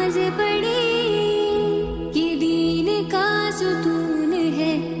नमाज पढ़े ये दीन का सुतून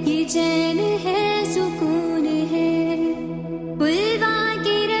है ये चैन है सुकून है बुलवा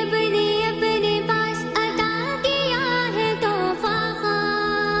के रब ने अपने पास अता किया है तोहफा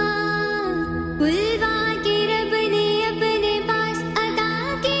बुलवा के रब ने अपने पास अता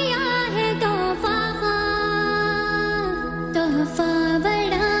किया है तोहफा तोहफा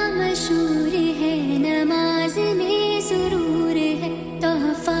बड़ा मशहूर है नमाज में सुरूर है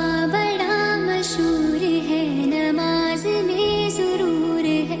तोहफा बड़ा मशहूर है नमाज में सुरूर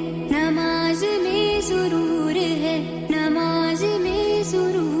है नमाज में सुरूर है नमाज में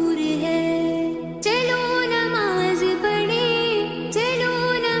सुरूर है चलो नमाज पढ़े चलो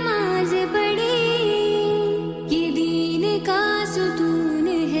नमाज पढ़े ये दीन का सुतून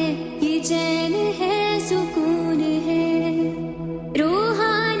है ये चैन है सुकून है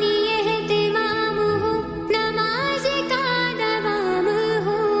रूहानी एहतिमाम हो नमाज का दवाम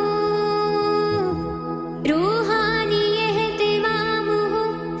हो रूहानी एहतिमाम हो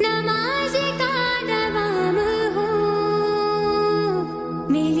नमाज का दवाम हो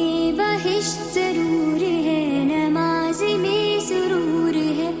मिले बहिश्त जरूर है नमाज में सुरूर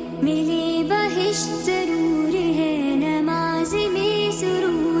है मिले बहिश्त जरूर है नमाज में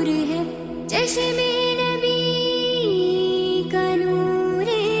सुरूर है चश्मे नबी का नूर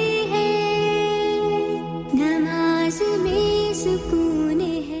है नमाज में सुकून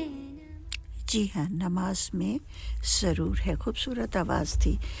है जी हाँ नमाज में ज़रूर है खूबसूरत आवाज़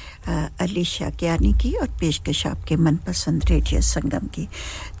थी अली शाकियानी की और पेशकश आपके मनपसंद रेडियो संगम की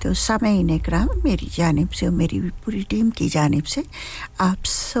तो सामईन इकराम मेरी जानिब से और मेरी पूरी टीम की जानिब से आप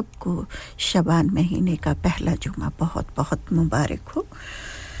सबको शबान महीने का पहला जुमा बहुत बहुत मुबारक हो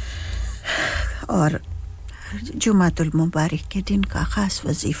और जुमातुल मुबारक के दिन का ख़ास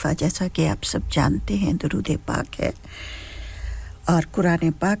वजीफ़ा जैसा कि आप सब जानते हैं दुरूद पाक है और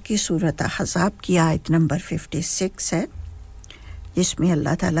कुरान पाक की सूरत अहज़ाब की आयत नंबर 56 है जिसमें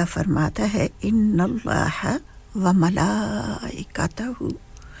अल्लाह ताला फरमाता है इन्नल्लाह व मलाइकतहु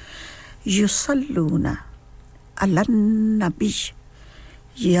युसल्लूना अलन नबी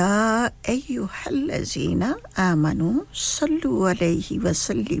या अय्युहल्लज़ीना आमनू सल्लु अलैहि व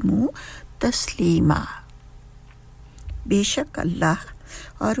सल्लिमू तस्लीमा बेशक अल्लाह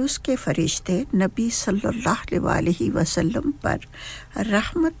और उसके फरिश्ते नबी सल्लल्लाहु अलैहि वसल्लम पर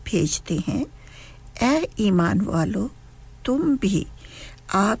रहमत भेजते हैं ए ईमान वालों तुम भी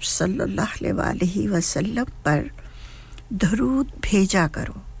आप सल्लल्लाहु अलैहि वसल्लम पर दरूद भेजा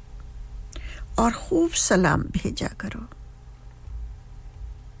करो और खूब सलाम भेजा करो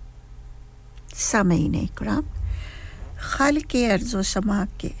सामईन इकराम खालिक़े अर्ज़ व समा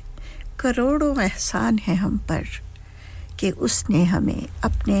के करोड़ों एहसान हैं हम पर कि उसने हमें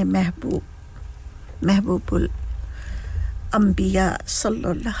अपने महबूबुल अंबिया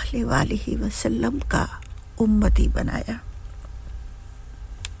सल्लल्लाहु अलैहि वसल्लम का उम्मती बनाया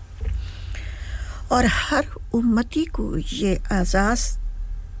और हर उम्मती को ये आज़ाज़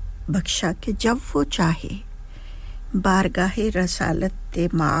बख्शा कि जब वो चाहे बारगाहे रसालत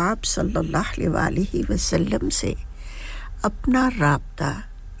माब सल्लल्लाहु अलैहि वसल्लम से अपना राब्ता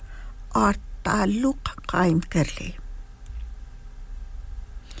और ताल्लुक़ कायम कर ले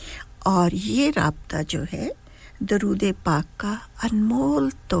और ये राब्ता जो है दरूद पाक का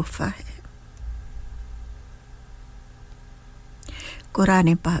अनमोल तोहफा है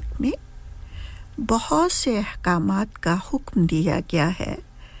कुरान पाक में बहुत से अहकामात का हुक्म दिया गया है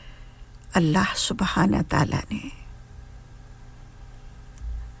अल्लाह सुब्हाना ताला ने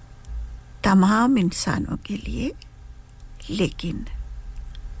तमाम इंसानों के लिए लेकिन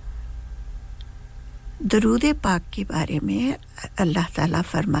दरूद पाक के बारे में अल्लाह ताला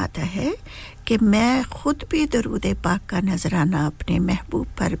फरमाता है कि मैं खुद भी दरूद पाक का नजराना अपने महबूब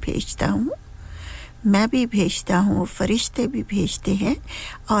पर भेजता हूँ मैं भी भेजता हूँ फरिश्ते भी भेजते हैं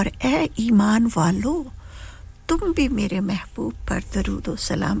और ए ईमान वालों तुम भी मेरे महबूब पर दरूद व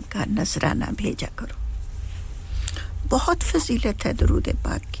सलाम का नजराना भेजा करो बहुत फजीलत है दरूद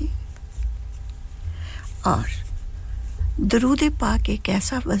पाक की और दरूद पाक एक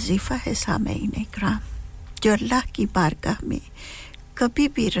ऐसा वजीफा है सामईन इकराम जो अल्लाह की बारगाह में कभी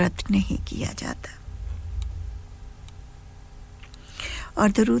भी रद्द नहीं किया जाता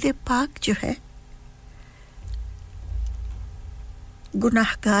और दरूद पाक जो है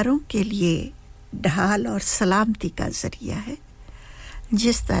गुनाहगारों के लिए ढाल और सलामती का जरिया है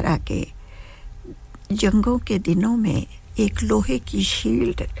जिस तरह के जंगों के दिनों में एक लोहे की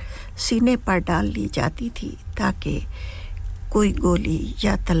शील्ड सीने पर डाल ली जाती थी ताकि कोई गोली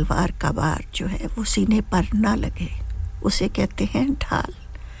या तलवार का वार जो है वो सीने पर ना लगे, उसे कहते हैं ढाल।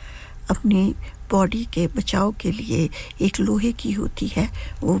 अपनी बॉडी के बचाव के लिए एक लोहे की होती है,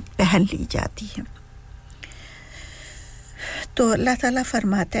 वो पहन ली जाती है। तो अल्लाह ताला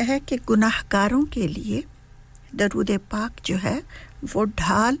फरमाता है कि गुनाहगारों के लिए दरूद पाक जो है वो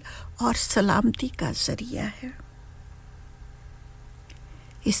ढाल और सलामती का जरिया है।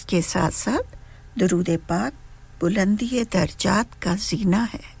 इसके साथ साथ दरूद पाक बुलंदी दर्जात का जीना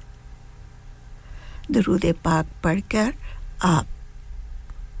है। दरूद पाक पढ़कर आप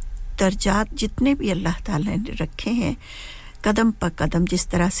दर्जात जितने भी अल्लाह ताला ने रखे हैं, कदम पर कदम, जिस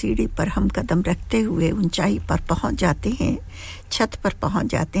तरह सीढ़ी पर हम कदम रखते हुए ऊंचाई पर पहुंच जाते हैं, छत पर पहुंच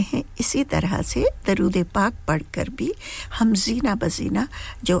जाते हैं, इसी तरह से दरूद पाक पढ़कर भी हम जीना बजीना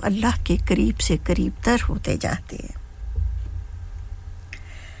जो अल्लाह के करीब से करीब तर होते जाते हैं।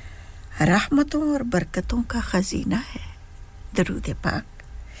 रहमतों और बरकतों का खजीना है दरूद पाक।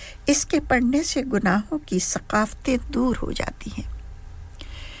 इसके पढ़ने से गुनाहों की सकाफतें दूर हो जाती हैं।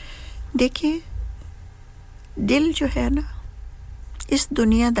 देखिए, दिल जो है ना, इस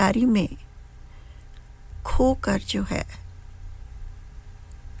दुनियादारी में खोकर जो है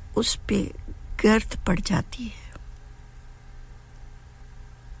उस पे गर्द पड़ जाती है।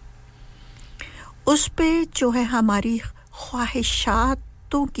 उस पे जो है हमारी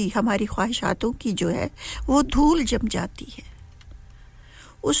ख्वाहिशातों की जो है वो धूल जम जाती है।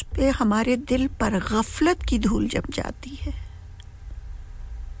 उस पे हमारे दिल पर गफलत की धूल जम जाती है।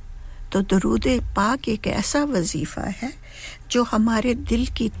 तो दरूद पाक एक ऐसा वजीफा है जो हमारे दिल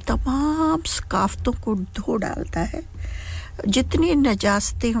की तमाम सकाफतों को धो डालता है। जितनी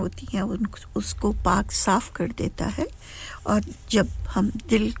नजासतें होती हैं उसको पाक साफ कर देता है। और जब हम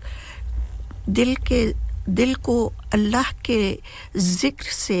दिल को अल्लाह के जिक्र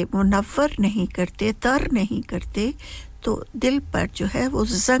से मुनव्वर नहीं करते, तर नहीं करते, तो दिल पर जो है वो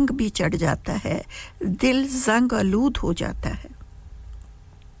जंग भी चढ़ जाता है, दिल जंग आलूद हो जाता है।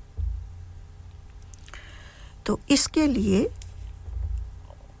 तो इसके लिए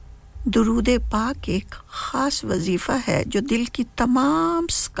दुरूद पाक एक खास वजीफा है जो दिल की तमाम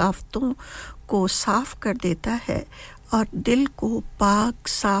सकाफतों को साफ कर देता है और दिल को पाक,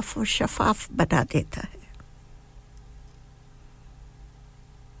 साफ और शफाफ बना देता है।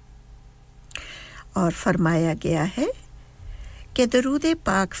 और फरमाया गया है कि दरूद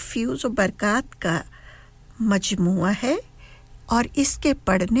पाक फ्यूज़ और बरकत का मजमुआ है और इसके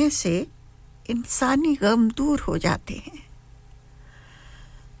पढ़ने से इंसानी गम दूर हो जाते हैं।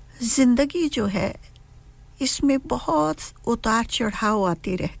 जिंदगी जो है इसमें बहुत उतार चढ़ाव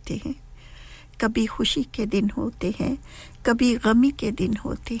आते रहते हैं। कभी खुशी के दिन होते हैं, कभी गमी के दिन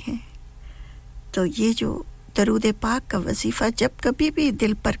होते हैं। तो ये जो दरूद पाक का वजीफा, जब कभी भी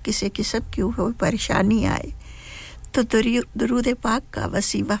दिल पर किसी किस्म की कोई परेशानी आए तो दरूद पाक का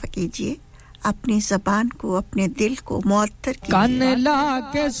वजीफा कीजिए। अपनी ज़बान को, अपने दिल को मुअत्तर कीजिए। कान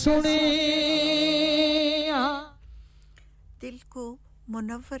लाके सुने, दिल को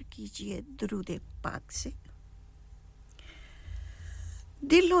मुनव्वर कीजिए दरूद पाक से।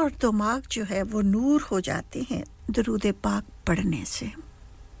 दिल और दिमाग जो है वो नूर हो जाते हैं दरूद पाक पढ़ने से।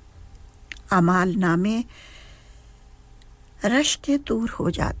 अमाल नामे रश्ते दूर हो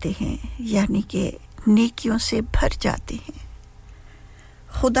जाते हैं, यानी कि नेकियों से भर जाते हैं।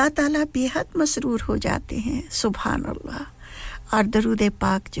 खुदा ताला बेहद मसरूर हो जाते हैं, सुभान अल्लाह। और दरूद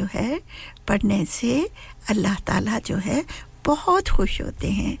पाक जो है पढ़ने से अल्लाह ताला जो है बहुत खुश होते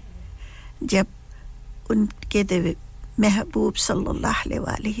हैं जब उनके महबूब सल्लल्लाहु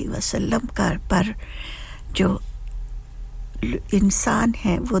अलैहि वसल्लम पर जो इंसान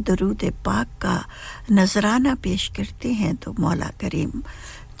हैं वो दरूद पाक का नजराना पेश करते हैं तो मौला करीम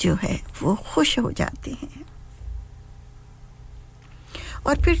जो है वो खुश हो जाते हैं।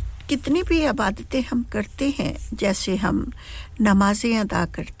 और फिर कितनी भी इबादतें हम करते हैं, जैसे हम नमाजें अदा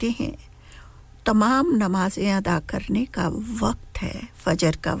करते हैं, तमाम नमाजें अदा करने का वक्त है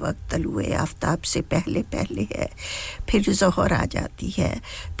फजर का वक्त तलुए आफ्ताब से पहले पहले है, फिर ज़ोहर आ जाती है,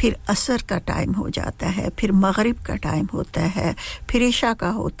 फिर असर का टाइम हो जाता है, फिर मगरिब का टाइम होता है, फिर इशा का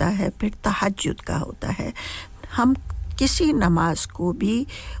होता है, फिर तहज्जुद का होता है। हम किसी नमाज को भी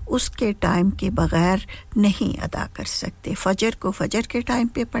उसके टाइम के बगैर नहीं अदा कर सकते। फजर को फजर के टाइम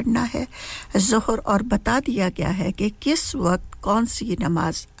पे पढ़ना है, ज़ोहर और बता दिया गया है कि किस वक्त कौन सी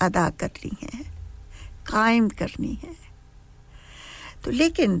नमाज अदा करनी है, कायम करनी है। तो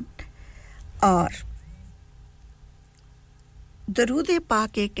लेकिन और दरूद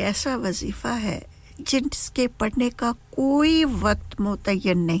पाक एक ऐसा वजीफा है जिसके पढ़ने का कोई वक्त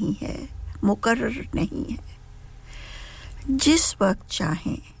मुतय्यन नहीं है मुकर्रर नहीं है जिस वक्त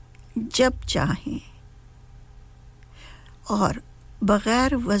चाहें जब चाहें और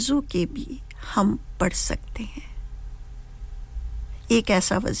बगैर वज़ू के भी हम पढ़ सकते हैं एक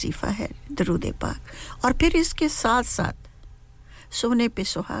ऐसा वजीफा है दरूद पाक और फिर इसके साथ-साथ सोने पे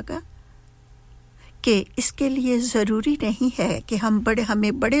सुहागा कि इसके लिए ज़रूरी नहीं है कि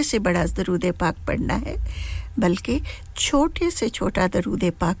हमें बड़े से बड़ा दरूद पाक पढ़ना है बल्कि छोटे से छोटा दरूद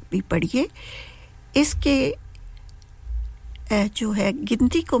पाक भी पढ़िए इसके जो है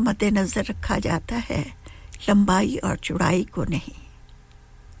गिनती को मद्देनजर रखा जाता है लंबाई और चौड़ाई को नहीं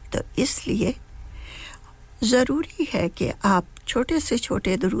तो इसलिए ज़रूरी है कि आप छोटे से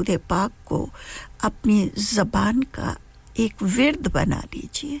छोटे दरूद पाक को अपनी ज़बान का एक विर्द बना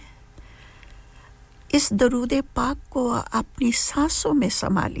लीजिए इस दरूद पाक को अपनी सांसों में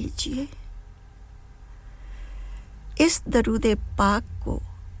समा लीजिए इस दरूद पाक को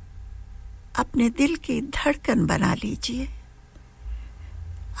अपने दिल की धड़कन बना लीजिए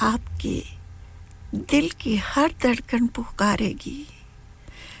आपके दिल की हर धड़कन पुकारेगी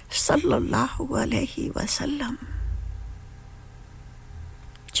सल्लल्लाहु अलैहि वसल्लम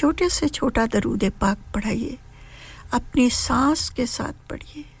छोटे से छोटा दरूद पाक पढ़िए अपनी सांस के साथ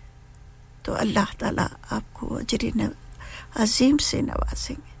पढ़िए तो अल्लाह ताला आपको अजर अजीम से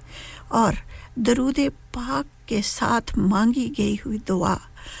नवाजेंगे और दरूद पाक के साथ मांगी गई हुई दुआ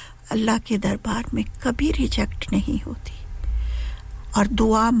अल्लाह के दरबार में कभी रिजेक्ट नहीं होती और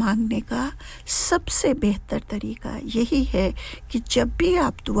दुआ मांगने का सबसे बेहतर तरीका यही है कि जब भी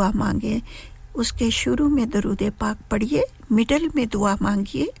आप दुआ मांगें उसके शुरू में दरूद पाक पढ़िए मिडल में दुआ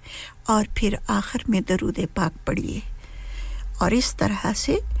मांगिए और फिर आखिर में दरूद पाक पढ़िए और इस तरह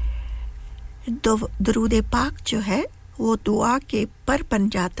से दरूद पाक जो है वो दुआ के पर बन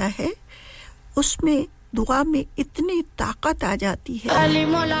जाता है उसमें दुआ में इतनी ताकत आ जाती है अली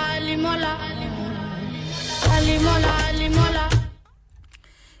मौला अली मौला अली मौला अली मौला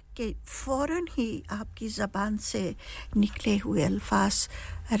कि फौरन ही आपकी ज़बान से निकले हुए अल्फाज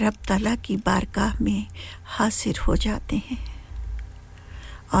रब ताला की बारगाह में हासिल हो जाते हैं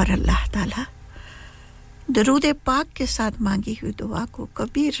और अल्लाह ताला दरूद पाक के साथ मांगी हुई दुआ को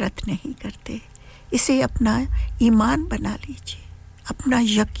कभी रद्द नहीं करते इसे अपना ईमान बना लीजिए अपना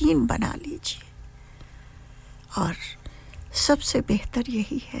यकीन बना लीजिए और सबसे बेहतर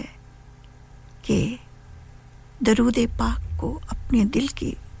यही है कि दरूद पाक को अपने दिल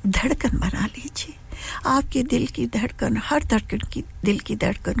की धड़कन बना लीजिए आपके दिल की धड़कन हर धड़कन की दिल की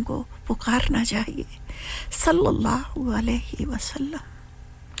धड़कन को पुकारना चाहिए सल्लल्लाहु अलैहि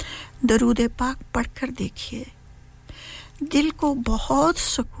वसल्लम दरूद पाक पढ़कर देखिए दिल को बहुत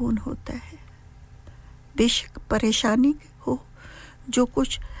सुकून होता है बेशक परेशानी हो जो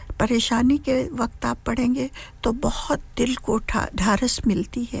कुछ परेशानी के वक्त आप पढ़ेंगे तो बहुत दिल को ढारस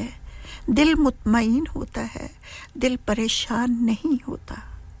मिलती है दिल मुतमईन होता है दिल परेशान नहीं होता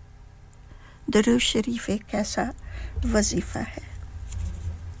दरूद शरीफ एक ऐसा वजीफा है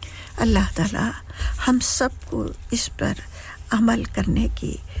अल्लाह ताला हम सबको इस पर अमल करने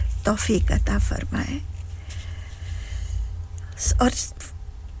की तौफीक अता फरमाए और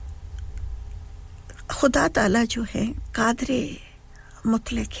खुदा ताला जो है कादरे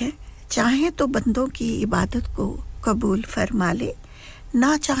मुतलक है चाहे तो बंदों की इबादत को कबूल फरमा ले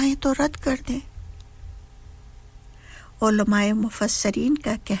ना चाहे तो रद्द कर दे उलमाए मुफस्सरीन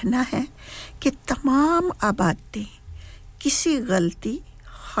का कहना है कि तमाम इबादतें किसी गलती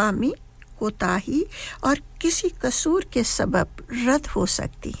खामी कोताही और किसी कसूर के सबब रद्द हो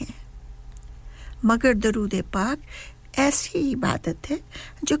सकती हैं मगर दरूद पाक ऐसी इबादत है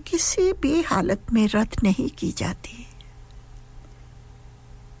जो किसी भी हालत में रद्द नहीं की जाती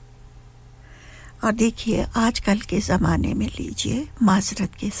और देखिए आजकल के ज़माने में लीजिए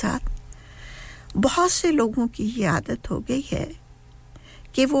माजरत के साथ बहुत से लोगों की ये आदत हो गई है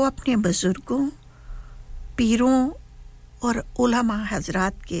कि वो अपने बुजुर्गों पीरों और उलमा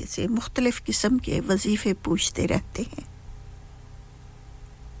हजरात के से मुख्तलिफ किस्म के वजीफे पूछते रहते हैं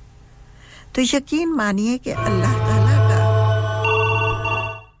तो यकीन मानिए कि अल्लाह ताला का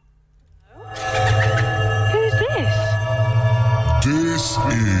This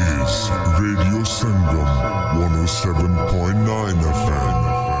is Radio Sangam 107.9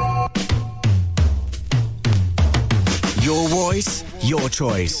 FM. Your voice, your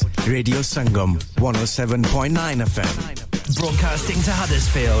choice. Radio Sangam 107.9 FM. Broadcasting to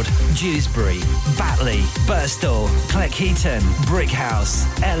Huddersfield, Dewsbury, Batley, Birstall, Cleckheaton, Brickhouse,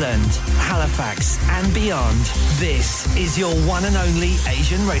 Elland, Halifax and beyond. This is your one and only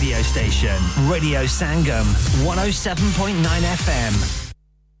Asian radio station. Radio Sangam 107.9 FM.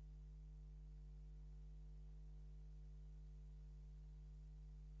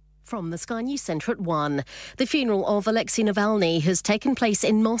 From the Sky News Centre at 1. The funeral of Alexei Navalny has taken place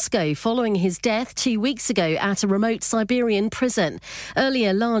in Moscow following his death 2 weeks ago at a remote Siberian prison.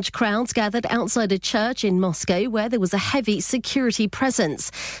 Earlier, large crowds gathered outside a church in Moscow where there was a heavy security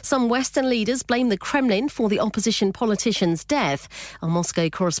presence. Some Western leaders blame the Kremlin for the opposition politician's death. Our Moscow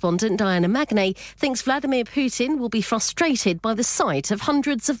correspondent Diana Magnay thinks Vladimir Putin will be frustrated by the sight of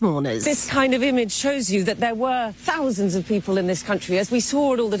hundreds of mourners. This kind of image shows you that there were thousands of people in this country, as we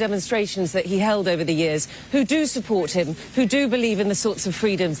saw at all the demonstrations that he held over the years, who do support him, who do believe in the sorts of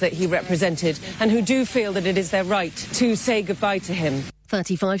freedoms that he represented, and who do feel that it is their right to say goodbye to him.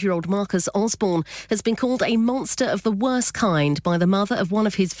 35-year-old Marcus Osborne has been called a monster of the worst kind by the mother of one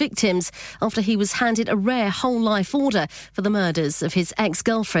of his victims after he was handed a rare whole-life order for the murders of his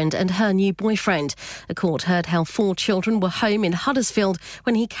ex-girlfriend and her new boyfriend. A court heard how 4 children were home in Huddersfield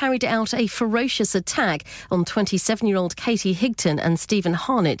when he carried out a ferocious attack on 27-year-old Katie Higton and Stephen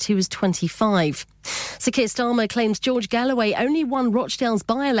Harnett, who was 25. Sir Keir Starmer claims George Galloway only won Rochdale's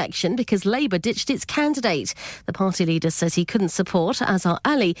by-election because Labour ditched its candidate. The party leader says he couldn't support Azhar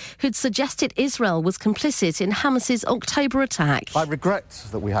Ali, who'd suggested Israel was complicit in Hamas's October attack. I regret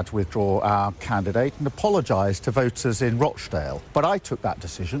that we had to withdraw our candidate and apologise to voters in Rochdale. But I took that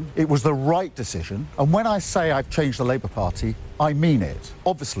decision. It was the right decision. And when I say I've changed the Labour Party, I mean it.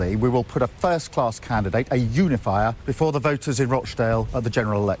 Obviously, we will put a first-class candidate, a unifier, before the voters in Rochdale at the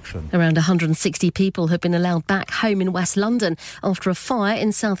general election. Around 160 people have been allowed back home in West London after a fire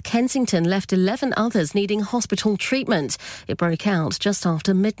in South Kensington left 11 others needing hospital treatment. It broke out just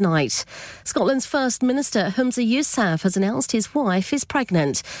after midnight. Scotland's First Minister Humza Yousaf has announced his wife is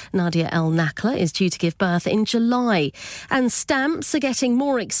pregnant. Nadia El Nakla is due to give birth in July. And stamps are getting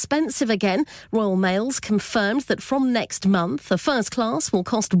more expensive again. Royal Mail's confirmed that from next month, the first class will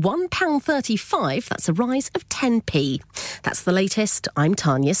cost £1.35. That's a rise of 10p. That's the latest. I'm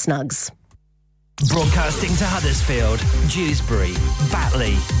Tanya Snuggs. Broadcasting to Huddersfield, Dewsbury,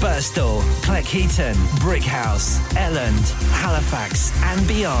 Batley, Birstall, Cleckheaton, Brickhouse, Elland, Halifax and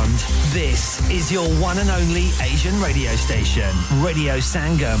beyond. This is your one and only Asian radio station. Radio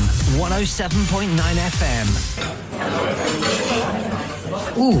Sangam, 107.9 FM.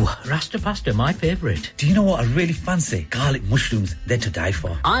 Ooh, Rasta pasta, my favourite. Do you know what I really fancy? Garlic mushrooms, they're to die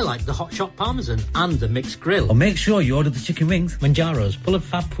for. I like the hot shot parmesan and the mixed grill. Or make sure you order the chicken wings. Manjaro's, full of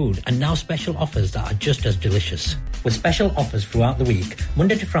fab food, and now special offers that are just as delicious. With special offers throughout the week,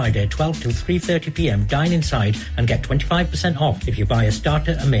 Monday to Friday, 12 till 3:30pm, dine inside and get 25% off if you buy a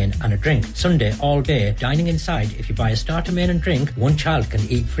starter, a main and a drink. Sunday, all day, dining inside. If you buy a starter, main and drink, one child can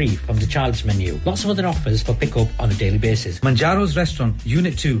eat free from the child's menu. Lots of other offers for pick-up on a daily basis. Manjaro's Restaurant,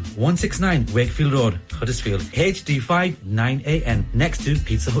 Unit 2, 169 Wakefield Road, Huddersfield, HD5 9AN, next to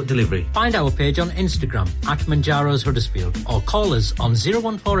Pizza Hut Delivery. Find our page on Instagram at Manjaro's Huddersfield or call us on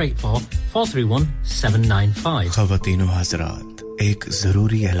 01484 431 795. ख़वातीनो हज़रात, एक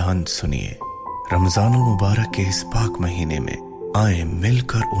ज़रूरी ऐलान सुनिए। रमज़ान मुबारक के इस पाक महीने में आए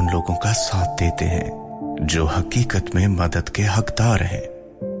मिलकर उन लोगों का साथ देते हैं जो हकीकत में मदद के हकदार हैं।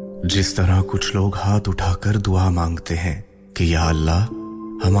 जिस तरह कुछ लोग हाथ उठाकर दुआ मांगते हैं कि या अल्लाह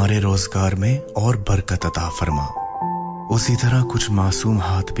हमारे रोजगार में और बरकत अता फरमा, उसी तरह कुछ मासूम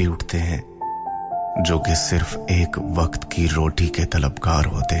हाथ भी उठते हैं जो कि सिर्फ एक वक्त की रोटी के तलबगार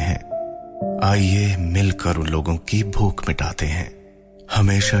होते हैं। आइए मिलकर उन लोगों की भूख मिटाते हैं।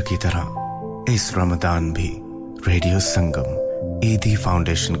 हमेशा की तरह इस रमजान भी रेडियो संगम ईदी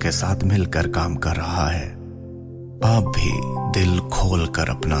फाउंडेशन के साथ मिलकर काम कर रहा है। आप भी दिल खोलकर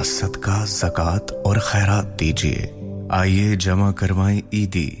अपना सदका, ज़कात और खैरात दीजिए। आइए जमा करवाएं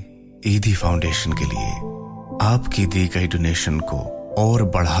ईदी फाउंडेशन के लिए। आपकी दी गई डोनेशन को और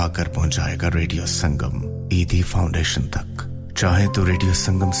बढ़ाकर पहुंचाएगा रेडियो संगम ईदी फाउंडेशन तक। चाहे तो रेडियो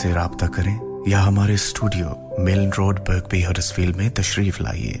संगम से राब्ता करें या हमारे studio Milan road Birkby Huddersfield में तशरीफ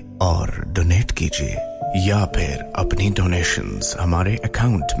लाइए और डोनेट कीजिए, या फिर अपनी डोनेशंस हमारे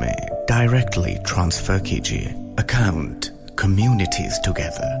अकाउंट में डायरेक्टली ट्रांसफर कीजिए। Account Communities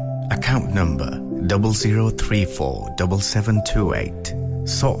Together. Account number 00347728.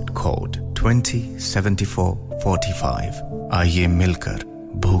 Sort code 207445. आइए मिलकर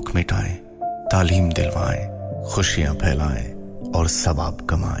भूख मिटाएं, तालीम दिलवाएं, खुशियां फैलाएं और सवाब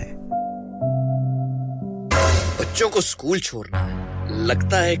कमाएं। बच्चों को स्कूल छोड़ना है,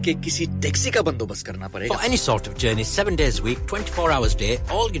 लगता है कि किसी टैक्सी का बंदोबस्त करना पड़ेगा। For any sort of journey, 7 days a week, 24 hours a day,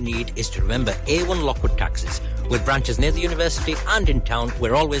 all you need is to remember A1 Lockwood Taxis. With branches near the university and in town,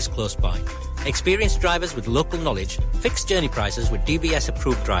 we're always close by. Experienced drivers with local knowledge, fixed journey prices with DBS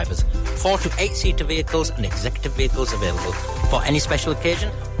approved drivers, 4 to 8 seater vehicles and executive vehicles available. For any special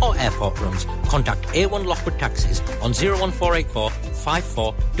occasion or airport runs, contact A1 Lockwood Taxis on 01484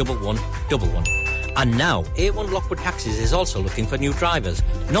 541111. And now, A1 Lockwood Taxis is also looking for new drivers.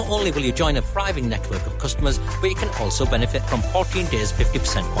 Not only will you join a thriving network of customers, but you can also benefit from 14 days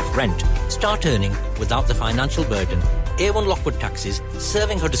 50% off rent. Start earning without the financial burden. A1 Lockwood Taxis,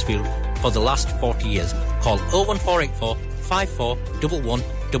 serving Huddersfield for the last 40 years. Call 01484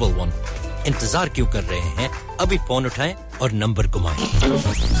 541111. इंतजार क्यों कर रहे हैं? अभी phone उठाएं और number घुमाएं.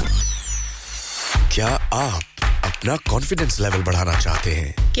 क्या आप अपना कॉन्फिडेंस लेवल बढ़ाना चाहते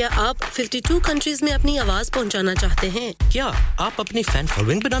हैं? क्या आप 52 कंट्रीज में अपनी आवाज पहुंचाना चाहते हैं? क्या आप अपनी फैन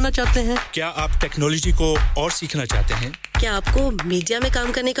फॉलोइंग बनाना चाहते हैं? क्या आप टेक्नोलॉजी को और सीखना चाहते हैं? क्या आपको मीडिया में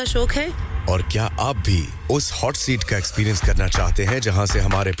काम करने का शौक है? और क्या आप भी उस हॉट सीट का एक्सपीरियंस करना चाहते हैं जहां से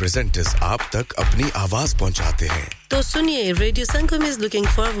हमारे प्रेजेंटर्स आप तक अपनी आवाज पहुंचाते हैं? तो सुनिए, radio Sangam is looking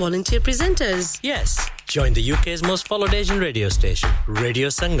for volunteer presenters. Yes. Join the UK's most followed Asian radio station, Radio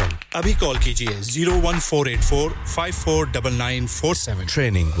Sangam. Abhi call kijiye 01484 549947.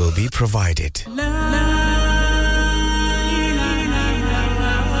 Training will be provided.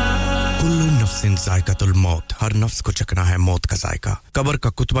 कुल्लू नफ्सिन जायकातुल मौत, हर नफ्स को चखना है मौत का जायका. कब्र का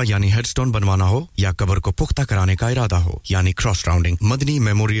कुतबा यानी हेडस्टोन बनवाना हो या कब्र को पुख्ता कराने का इरादा हो यानी क्रॉस राउंडिंग, मदनी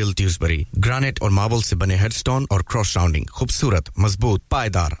मेमोरियल ड्यूसबरी ग्रेनाइट और मार्बल से बने हेडस्टोन और क्रॉस राउंडिंग खूबसूरत, मजबूत,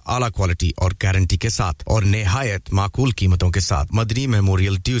 पायदार, आला क्वालिटी और गारंटी के साथ और निहायत माकूल कीमतों के साथ. मदनी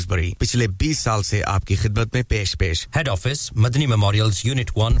मेमोरियल ड्यूसबरी पिछले 20 साल से आपकी खिदमत में पेश. Head office Madani Memorials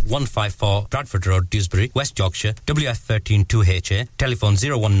Unit 1 154 Bradford Road Dewsbury West Yorkshire WF13 2HA. Telephone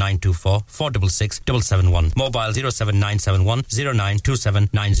 01924 466 771. Mobile 07971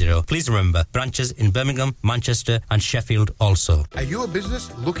 092790. Please remember, branches in Birmingham, Manchester and Sheffield also. Are you a business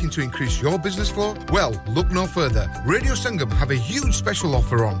looking to increase your business flow? Well, look no further. Radio Sangam have a huge special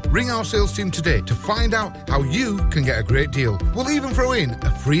offer on. Ring our sales team today to find out how you can get a great deal. We'll even throw in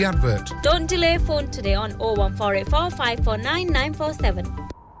a free advert. Don't delay, phone today on 01484 549 947.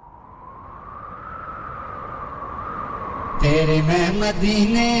 तेरे मैं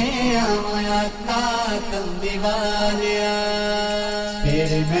मदीने आया का कमली वालिया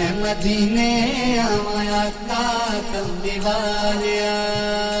तेरे मैं मदीने आया का कमली वालिया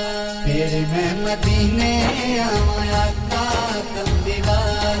तेरे मैं मदीने आया का कमली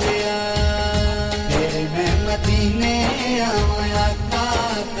वालिया तेरे मैं मदीने आया का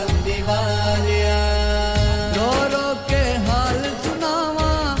कमली वालिया रो रो के हाल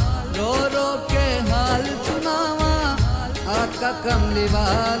सुनावा रो रो के हाल सुनावा आका कमली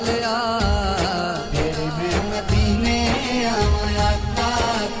वालिया तेरे मैं मदीने आया का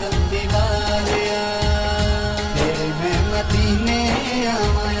कमली वालिया तेरे मैं मदीने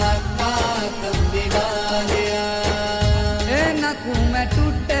आया का कमली वालिया ए नकू मैं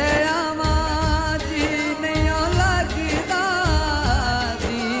टूटे आवा जी नहीं लगदा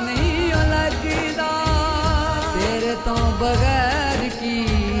तेरे तो बगैर की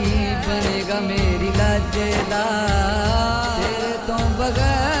बनेगा मेरी लाजेदा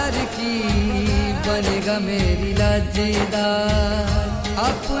बगैर की बनेगा मेरी लाजेदा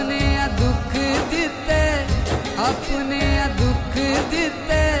अपने दुख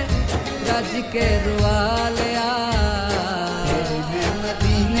दिते रज के रुआ लिया तेरे मैं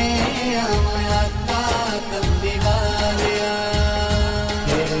मदीने आया का कमली वालिया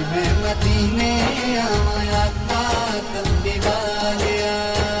तेरे मैं मदीने आया का कमली वालिया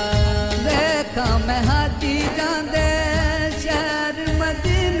देखा मैं हाथी जांदे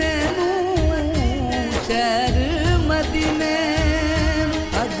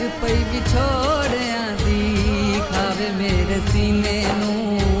पई विछोड़ियां दी खावे मेरे सीने नू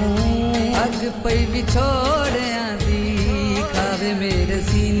अग पई विछोड़ियां दी खावे मेरे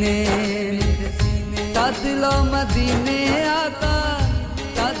सीने तदलो मदीने आका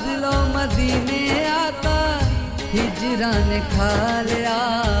हिजरा ने खा लिया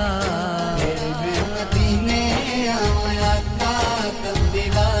तेरे मैं मदीने आया का कमली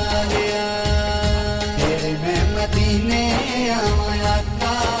वालिया तेरे मैं मदीने आया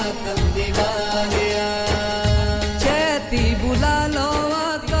कमली वालिया चैती बुला लो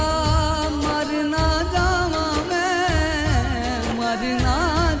आका मरना जावा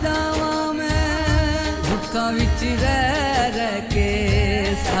मैं दुखा विच रह के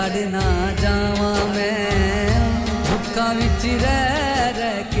सड़ना जावा मैं दुखा विच रह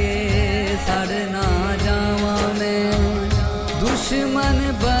के सड़ना जावा मैं दुश्मन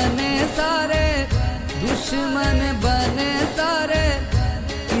बने सारे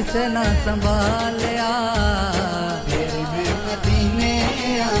किसे ना संभालिया तेरे मैं मदीने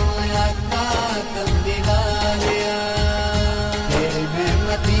आया का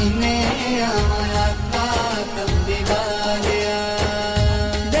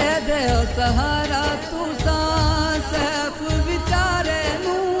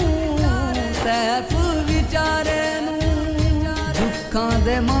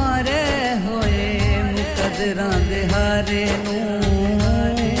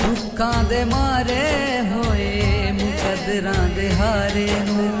मेरां दे हारे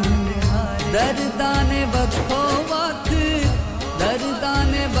नूं दर्दां ने वक्खो वख दर्दां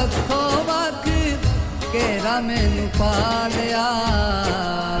ने वक्खो वख केरा मैनू पा लिया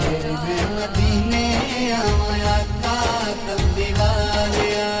मैं मदीने आया का कमली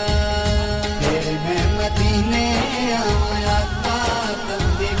वालिया मैं मदीने आया का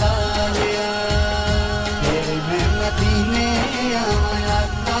कमली वालिया मैं मदीने आया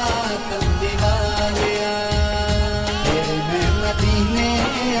का कमली वालिया मैं मदीने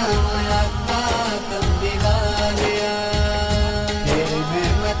आया का कमली वालिया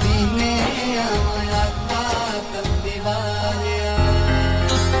मैं मदीने आया का कमली Walia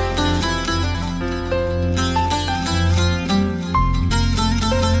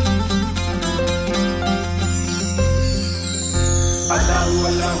Allahu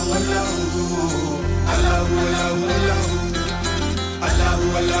Allahu Allahu Allahu Allahu Allahu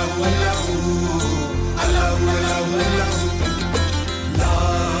Allahu Allahu Allahu Allahu La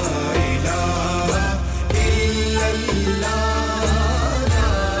ilaha illallah La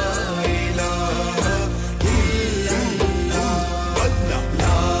ilaha illallah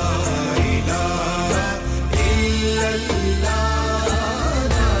La ilaha illallah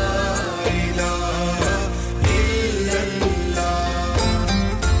La ilaha illallah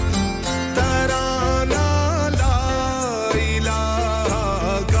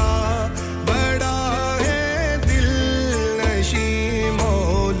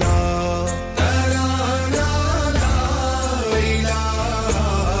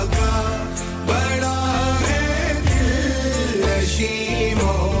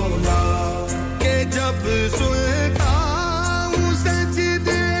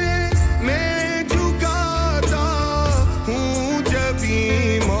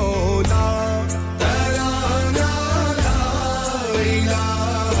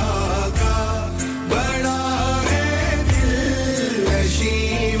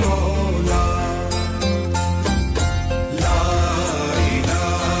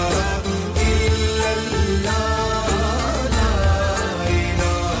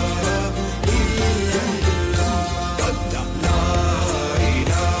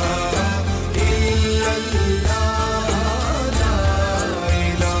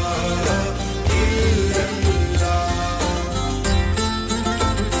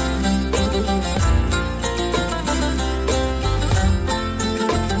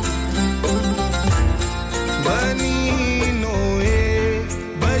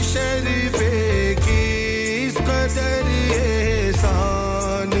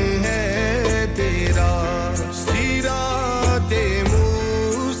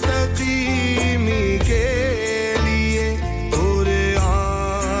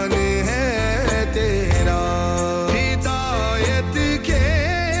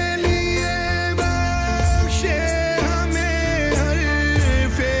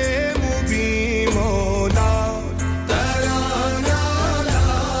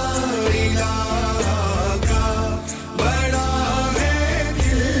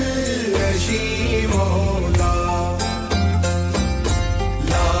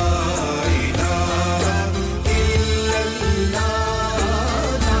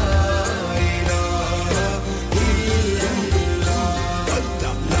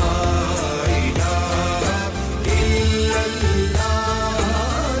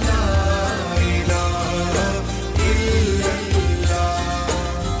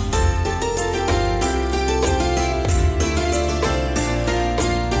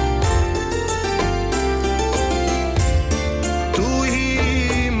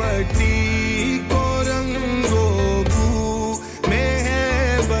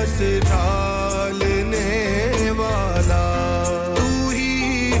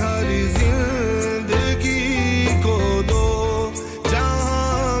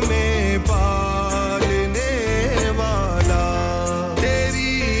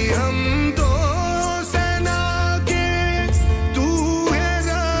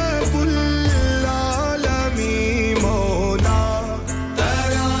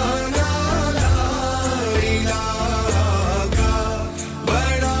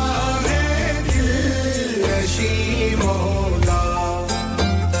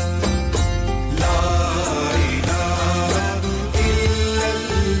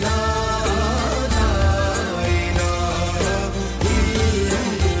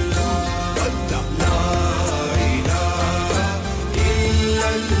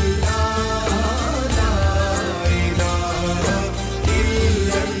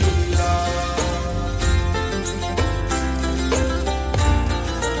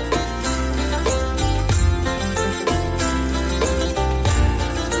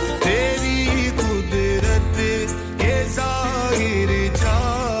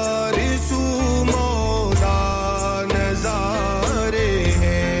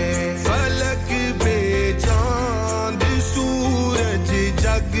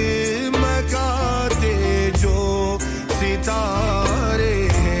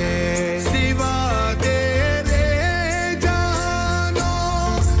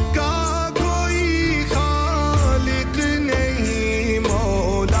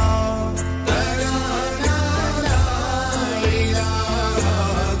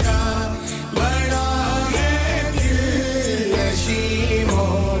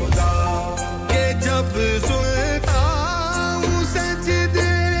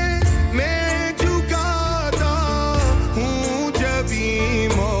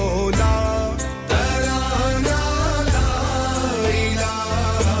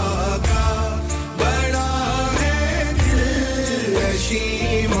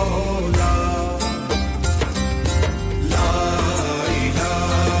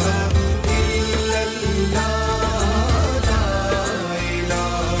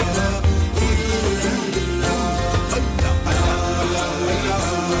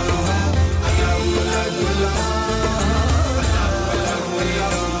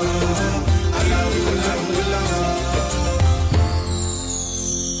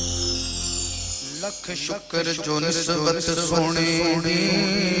लख शुक्र जो निस्बत सोने दी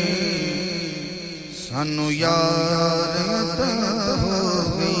सानू यार अता हो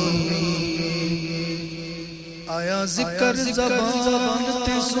गई आया जिक्र ज़बान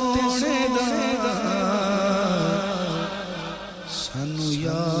ते सोने दा सानू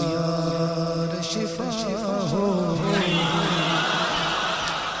यार शिफा हो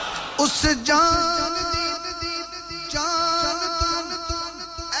उस जान दी जान तू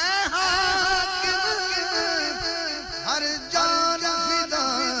ऐ हाकिम हर जान फिदा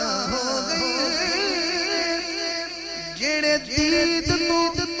हो गई जेड़े दीद तू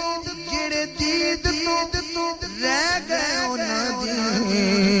रह गए उन्हां दी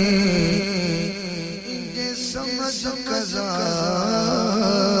जे समझ कज़ा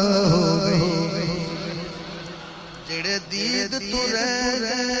हो गई जेड़े दीद तू रह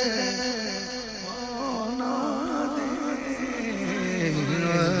गए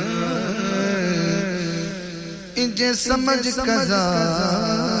जे समझ कज़ा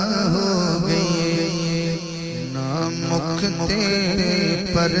हो गई ना मुख ते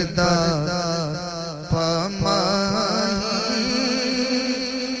पर्दा पामाही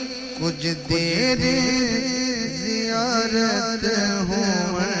कुछ देर ज़ियारत हो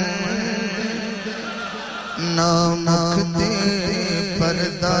ना मुख ते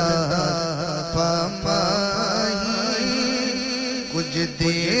पर्दा पामाही कुछ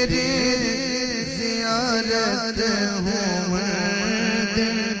देर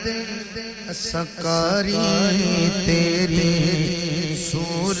सकारी तेरी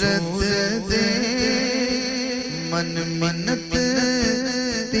सूरत दे मन मिन्नत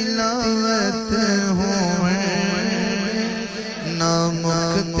तिलावत हो ना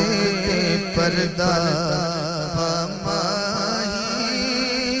मुख ते पर्दा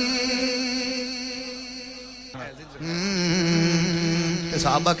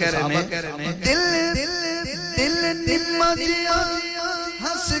साहबा कह रहे हैं दिल निम्मा जिया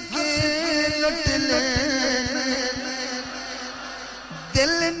हंस के लुट ले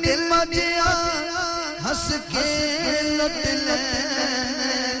दिल निम्मा जिया हंस के लुट ले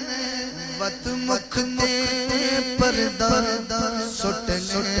वत मुख ते पर्दा सुट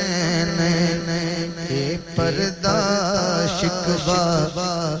ले ए पर्दा शिकवा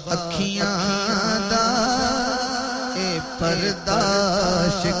अखियां दा ए पर्दा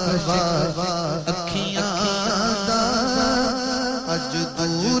शिकवा अखियां दा अज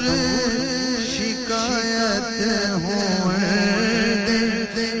दूर शिकायत हो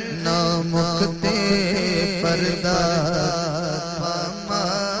ना मुख ते पर्दा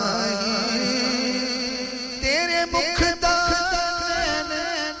पामाही तेरे मुख दा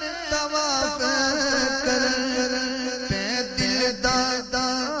तवाफ कर पे दिल दा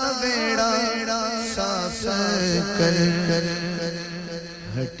वेड़ा साफ कर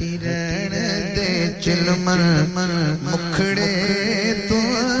हटी रहन दे चिलमन मुखड़े तू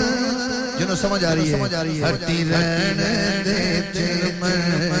जिन्हों समझ आ रही है हटी रहन दे चिलमन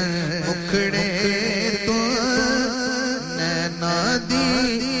मुखड़े तू नैना दी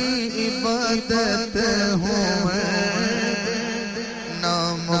इबादत हो ना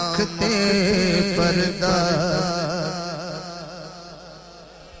मुख ते पर्दा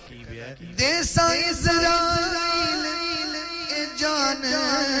देसा इज़राइल जान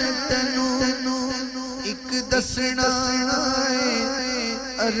तनु एक दसना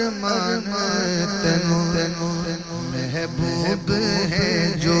अरमान तनु महबूब है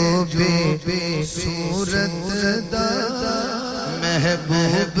जो बे सूरत दा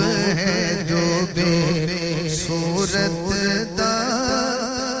महबूब है जो बे सूरत दा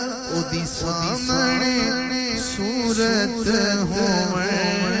उदी सामने सूरत हो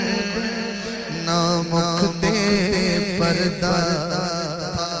ना मुख ते पर्दा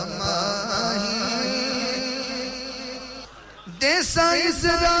देसा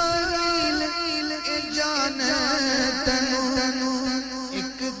इज़राइल जान तनु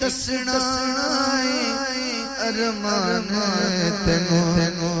एक दसना अरमान तनु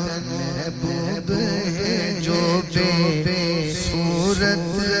महबूब है जो बे सूरत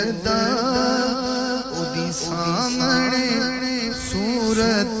दा उदी सामने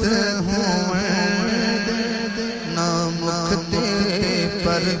सूरत हो ना मुख ते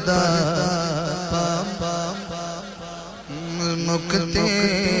पर्दा मुख ते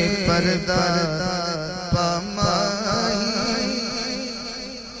पर्दा पामाही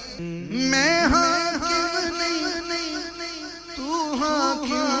मैं हाकिम नहीं तू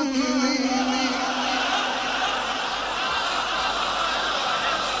हाकिम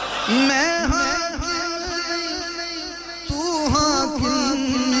मैं हाकिम नहीं तू हाकिम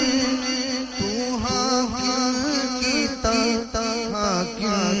कीता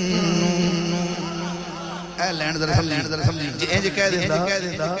हाकिम समझी इंज कह देंदा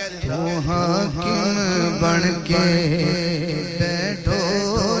तू हाकिम बन के बैठो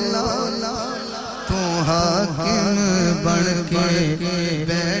लाला तू हाकिम बन के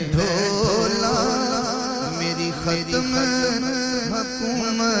बैठो लाला मेरी खत्म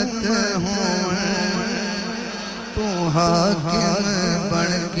हुकूमत हो तू हाकिम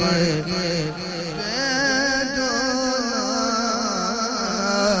बन के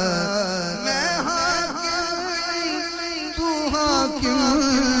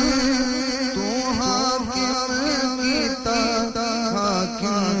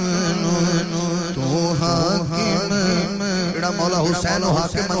मौला हुसैन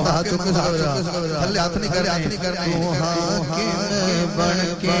हाकिम बंदा चुप थल्ले हाथ नहीं कर तू हाकिम बन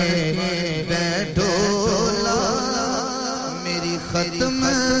के बैठो लाला मेरी खत्म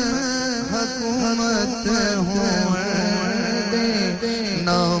हुकूमत हो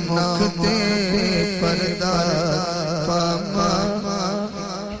ना मुखते पर्दा पामा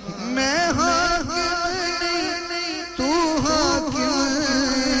मैं हाकिम नहीं तू हाकिम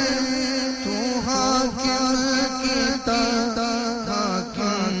कीता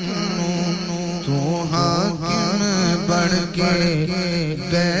के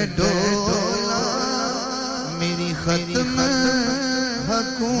बैठो मेरी खत्म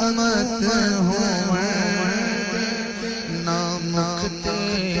हुकूमत हो ना मुखते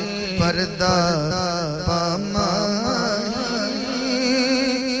पर्दा पामा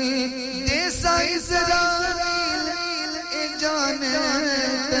देसा इज़राइल ए जाने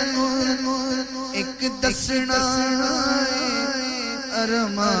तनु एक दसना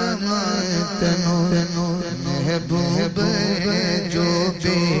अरमान तनु महबूब जो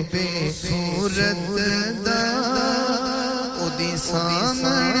बे सूरत दा ओदी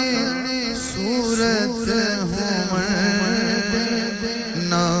सामने सूरत होवे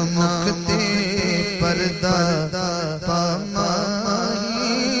ना मुखते पर्दा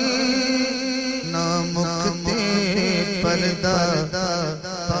पामाही ना मुखते पर्दा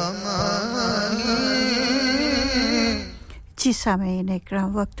जी सामईन इकराम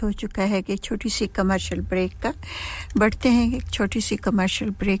वक्त हो चुका है कि छोटी सी कमर्शियल ब्रेक का बढ़ते हैं एक छोटी सी कमर्शियल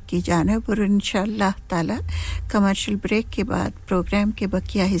ब्रेक की जानिब और इंशाअल्लाह ताला कमर्शियल ब्रेक के बाद प्रोग्राम के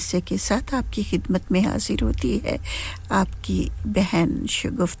बकिया हिस्से के साथ आपकी खिदमत में हाजिर होती है आपकी बहन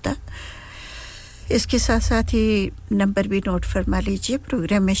शगुफ्ता इसके साथ साथ ही नंबर भी नोट फरमा लीजिए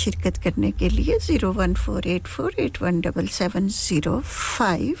प्रोग्राम में शिरकत करने के लिए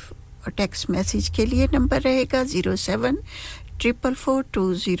 01484817705 और टेक्स्ट मैसेज के लिए नंबर रहेगा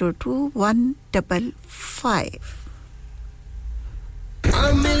 07444202155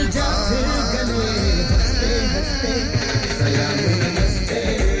 मिल जाते गले हंसते हंसते सलाम नमस्ते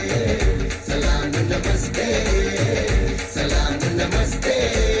सलाम नमस्ते सलाम नमस्ते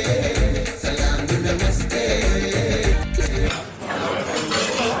सलाम नमस्ते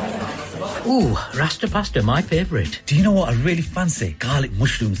Ooh, Rasta pasta, my favourite. Do you know what I really fancy? Garlic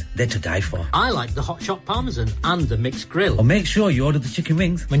mushrooms, they're to die for. I like the hot shot parmesan and the mixed grill. Or make sure you order the chicken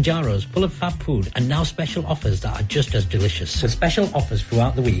wings. Manjaro's, full of fab food, and now special offers that are just as delicious. With special offers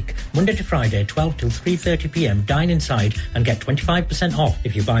throughout the week, Monday to Friday, 12 till 3:30pm, dine inside and get 25% off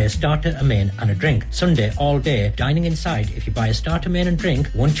if you buy a starter, a main and a drink. Sunday, all day, dining inside, if you buy a starter, main and drink,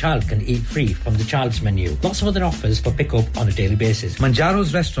 one child can eat free from the child's menu. Lots of other offers for pick-up on a daily basis.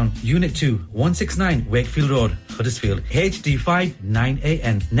 Manjaro's Restaurant, Unit 2, 169 Wakefield Road, Huddersfield, HD5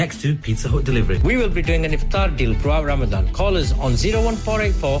 9AN, next to Pizza Hut Delivery. We will be doing an iftar deal throughout Ramadan. Call us on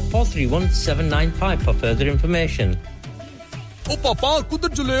 01484 431 795 for further information. ओ पापा कुदर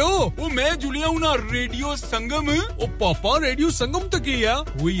चले हो ओ मैं जुलिया हूं ना radio संगम ओ पापा radio संगम तक ही है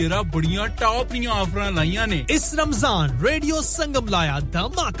वो येरा बढ़िया टॉप नी ऑफर लाईया ने इस रमजान रेडियो संगम लाया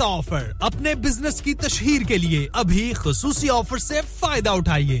धमाका ऑफर अपने बिजनेस की तशहीर के लिए अभी खुसूसी ऑफर से फायदा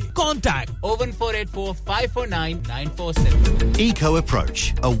उठाइए contact 01484549947 Eco Approach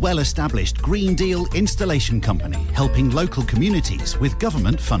a well-established green deal installation company helping local communities with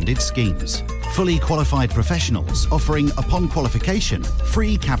government funded schemes fully qualified professionals offering upon qualification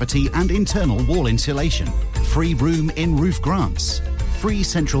free cavity and internal wall insulation, free room in roof grants, free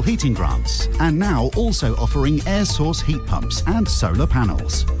central heating grants, and now also offering air source heat pumps and solar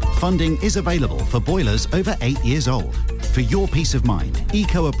panels. Funding is available for boilers over 8 years old. For your peace of mind,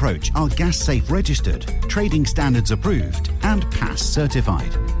 Eco Approach are gas safe registered, trading standards approved, and pass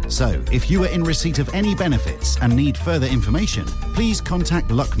certified. So, if you are in receipt of any benefits and need further information, please contact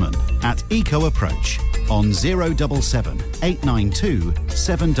Luckman at Eco Approach on 077 892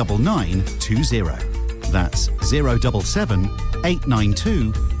 79920. That's 077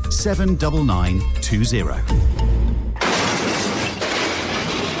 892 79920.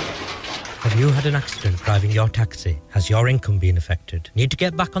 Have you had an accident driving your taxi? Has your income been affected? Need to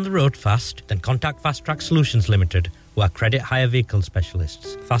get back on the road fast? Then contact Fast Track Solutions Limited, who are credit hire vehicle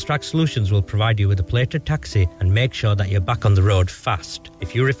specialists. Fast Track Solutions will provide you with a plated taxi and make sure that you're back on the road fast.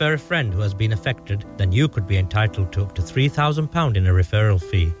 If you refer a friend who has been affected, then you could be entitled to up to £3,000 in a referral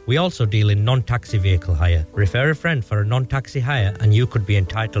fee. We also deal in non-taxi vehicle hire. Refer a friend for a non-taxi hire and you could be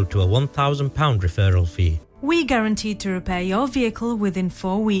entitled to a £1,000 referral fee. We guarantee to repair your vehicle within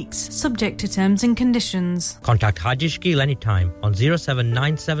 4 weeks, subject to terms and conditions. Contact Haji Shakil anytime on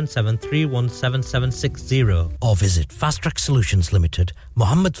 07977317760 or visit Fast Track Solutions Limited,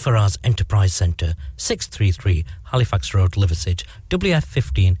 Mohammed Faraz Enterprise Centre, 633 Halifax Road, Liversedge,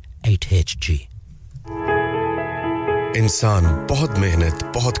 WF15 8HG. इंसान बहुत मेहनत,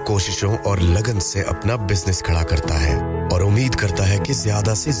 बहुत कोशिशों और लगन से अपना business खड़ा करता है और उम्मीद करता है कि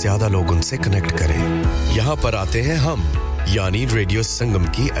ज्यादा से ज्यादा लोग उनसे कनेक्ट करें। यहाँ पर आते हैं हम, यानी रेडियो संगम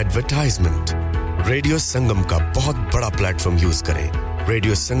की एडवर्टाइजमेंट। रेडियो संगम का बहुत बड़ा प्लेटफॉर्म यूज करें।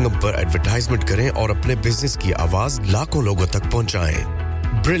 रेडियो संगम पर एडवर्टाइजमेंट करें और अपने बिजनेस की आवाज लाखों लोगों तक पहुंचाएं।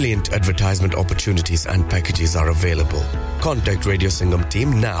 Brilliant advertisement opportunities and packages are available. Contact Radio Sangam team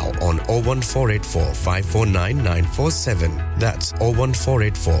now on 01484 549 947. That's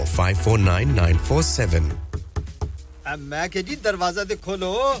 01484 549 947. मैं के जी दरवाजा दे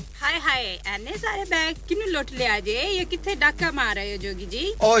खोलो हाय हाय एने सारे बैग किनु लुट ले आजे ये किथे डाका मार रहे हो जोगी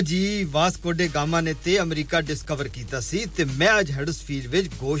जी ओ जी वास्को डे गामा ने ते अमेरिका डिस्कवर कीता सी ते मैं आज हडर्सफील्ड विच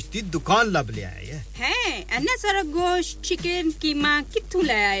गोश्त दी दुकान लब ले आया है एने सारा गोश्त चिकन कीमा किथु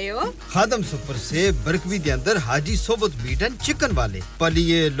ले आए हो खादम सुपर से बरकवी दे अंदर हाजी सोबत मीट एंड चिकन वाले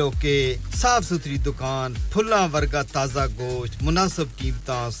पलिए लोके साफ सुथरी दुकान फुल्ला वर्गा ताजा गोश्त मुनासिब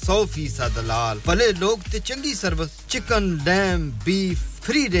कीमतां 100% दलाल भले लोग ते चंगी service chicken lamb beef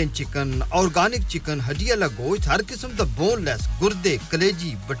free range chicken organic chicken हड्डियाला गोश्त हर किस्म दा बोनलेस गुर्दे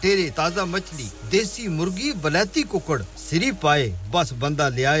कलेजी बटेरे ताजा मछली देसी मुर्गी बलाती कुकड़ सिरी पाए बस बंदा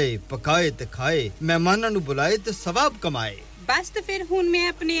ले आए पकाए ते खाए मेहमानां नु बुलाए ते सवाब कमाए बस तो फिर हुन मैं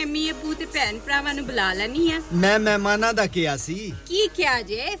अपने अम्मी अब्बू ते भैन भरावां नु बुला लेनी है मैं मेहमानां दा किया सी की क्या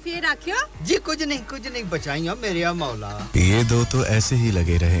जे फिर आखियो जी कुछ नहीं बचाइयो मेरे आ मौला ये दो तो ऐसे ही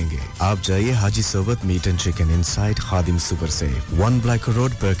लगे रहेंगे आप जाइए हाजी सोबत meet and chicken inside Khadim super से 1 Black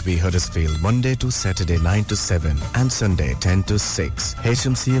Road Birkby Huddersfield Monday to Saturday 9 to 7 and Sunday 10 to 6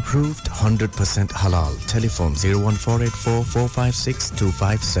 HMC approved 100% halal telephone 01484 456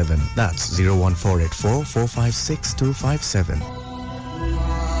 257 that's 01484 456 257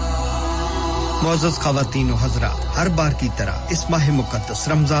 मौजूद ख़वातीन व हज़रात हर बार की तरह इस माह मुक़द्दस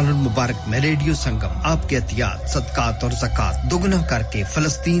रमज़ानुल मुबारक में रेडियो संगम आपके अतियात सदकात और ज़कात दुगना करके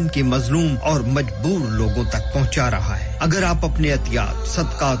फ़लस्तीन के मज़लूम और मजबूर लोगों तक पहुंचा रहा है अगर आप अपने अतियात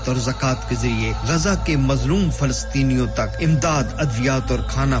सदकात और ज़कात के ज़रिए गज़ा के मज़लूम फ़लस्तीनियों तक इमदाद अद्वियात और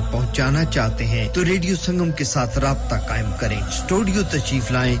खाना पहुंचाना चाहते हैं तो रेडियो संगम के साथ राब्ता कायम करें स्टूडियो तशरीफ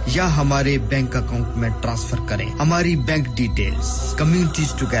लाएं या हमारे बैंक अकाउंट में ट्रांसफर करें हमारी bank details communities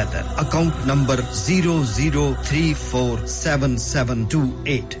together account number 00347728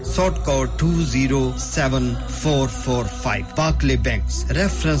 sort code 207445 Barclay Banks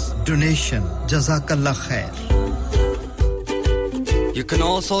reference donation jazakallah khair You can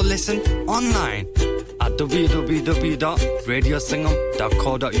also listen online at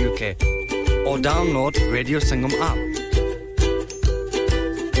www.radiosangam.co.uk or download Radio Sangam app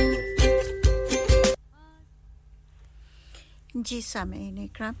जी सामीन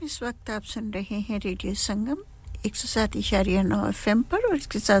इकराम इस वक्त आप सुन रहे हैं रेडियो संगम 107.9 एफएम पर और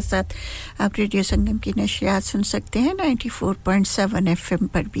इसके साथ-साथ आप रेडियो संगम की नशरियात सुन सकते हैं 94.7 एफएम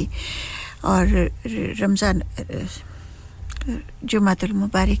पर भी और रमजान जुमातुल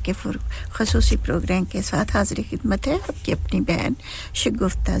मुबारक के ख़ुसूसी प्रोग्राम के साथ हाज़िर खिदमत है आपकी अपनी बहन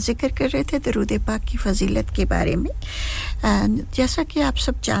शगुफ्ता जिक्र कर रहे थे दरूद पाक की फजीलत के बारे में जैसा कि आप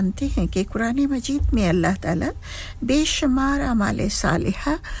सब जानते हैं कि कुरान मजीद में अल्लाह ताला बेशुमार अमाल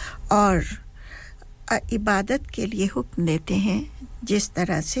सालिहा और इबादत के लिए हुक्म देते हैं जिस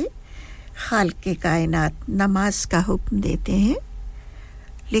तरह से खालिक़े कायनात नमाज का हुक्म देते हैं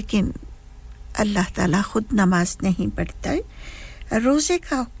लेकिन अल्लाह ताला खुद नमाज नहीं पढ़ता है रोज़े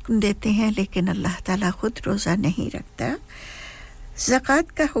का हुक्म देते हैं लेकिन अल्लाह ताला खुद रोज़ा नहीं रखता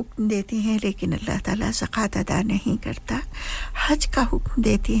ज़कात का हुक्म देते हैं लेकिन अल्लाह ताला ज़कात अदा नहीं करता हज का हुक्म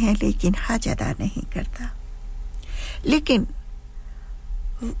देते हैं लेकिन हज अदा नहीं करता लेकिन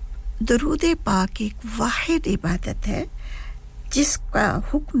दरूद पाक एक वाहिद इबादत है जिसका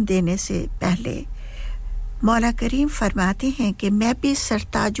हुक्म देने से पहले मौला करीम फरमाते हैं कि मैं भी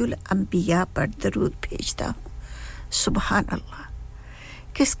सरताजुल अंबिया पर दरूद भेजता हूं सुभान अल्लाह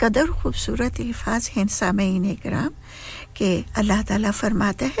किस कदर खूबसूरत अल्फाज हैं सामीन इकराम कि अल्लाह ताला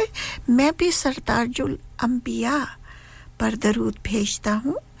फरमाता है मैं भी सरताजुल अंबिया पर दरूद भेजता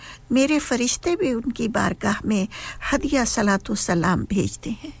हूँ मेरे फरिश्ते भी उनकी बारगाह में हदिया सलातो सलाम भेजते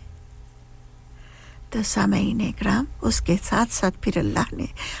हैं तो सामीन इकराम उसके साथ-साथ फिर अल्लाह ने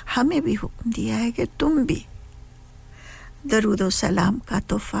हमें भी हुक्म दिया है कि तुम भी दरूद और सलाम का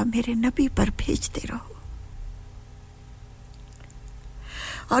तोहफा मेरे नबी पर भेजते रहो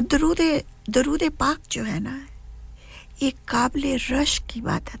और दरूद पाक जो है ना एक काबिले रश्क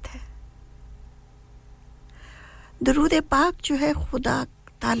इबादत है दरूद पाक जो है खुदा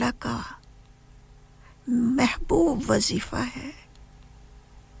ताला का महबूब वजीफा है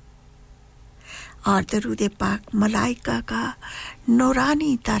और दरूद पाक मलाइका का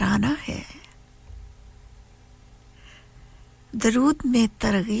नूरानी तराना है दरूद में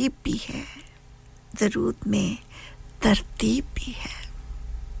तरगीब भी है दरूद में तरतीब भी है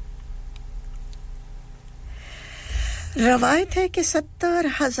रवायत है कि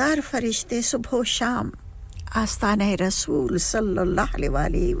 70,000 फरिश्ते सुबह शाम आस्ताने रसूल सल्लल्लाहु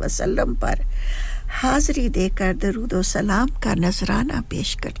अलैहि वसल्लम पर हाज़री देकर दरूद और सलाम का नजराना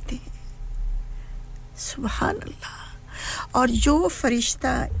पेश करते हैं सुभान अल्लाह और जो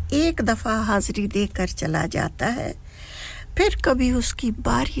फरिश्ता एक दफा हाज़री देकर चला जाता है फिर कभी उसकी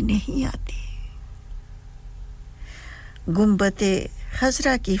बारी नहीं आती गुंबते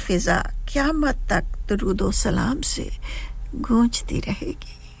खज़रा की फिजा क़यामत तक दरूद और सलाम से गूंजती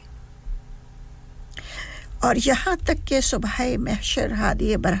रहेगी और यहाँ तक कि सुबह महशर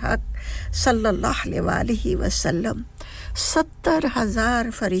हादी बरहक सल्लल्लाहु अलैहि वसल्लम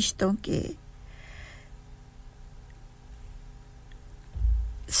 70,000 फरिश्तों के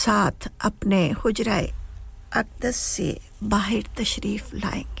साथ अपने हुजराए अक़दस से बाहर तशरीफ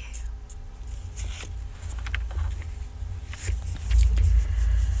लाएंगे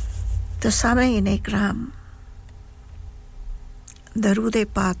तो सामीन इकराम दरूद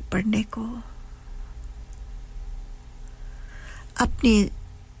पाक पढ़ने को अपनी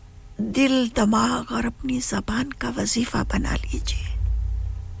दिल दिमाग और अपनी ज़बान का वजीफा बना लीजिए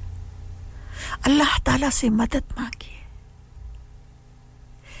अल्लाह ताला से मदद मांगिए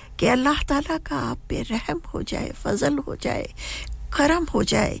कि अल्लाह ताला का आप पे रहम हो जाए फजल हो जाए करम हो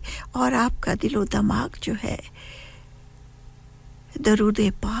जाए और आपका दिलो दिमाग जो है दरूद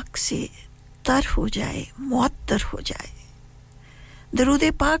पाक से तर हो जाए मुअत्तर हो जाए दरूद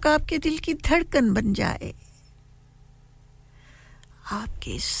पाक आपके दिल की धड़कन बन जाए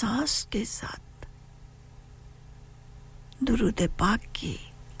आपके सांस के साथ दरूद पाक की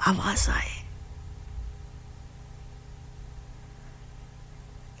आवाज आए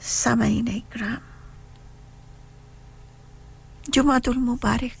सामीन इकराम जुमातुल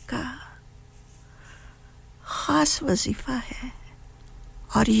मुबारक का खास वजीफा है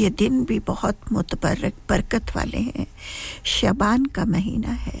और ये दिन भी बहुत मुतबरक बरकत वाले हैं शबान का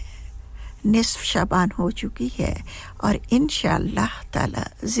महीना है निस्फ शबान हो चुकी है और इंशाअल्लाह ताला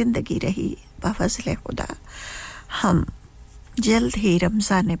जिंदगी रही बफज़ल खुदा हम जल्द ही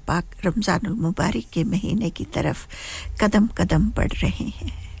रमज़ान पाक रमज़ानुल मुबारक के महीने की तरफ कदम कदम बढ़ रहे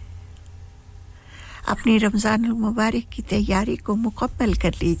हैं अपनी रमज़ानुल मुबारक की तैयारी को मुकम्मल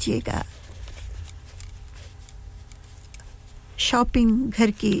कर लीजिएगा शॉपिंग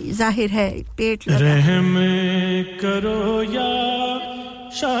घर की जाहिर है पेट लगा रहम करो या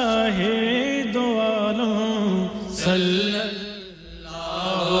शाहे दो आलम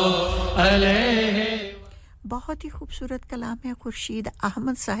सल्लल्लाहु अलैहि बहुत ही खूबसूरत कलाम है खुर्शीद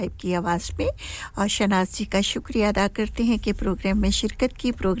अहमद साहिब की आवाज में और शनाज जी का शुक्रिया अदा करते हैं कि प्रोग्राम में शिरकत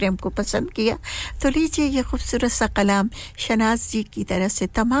की प्रोग्राम को पसंद किया तो लीजिए ये खूबसूरत सा कलाम शनाज जी की तरफ से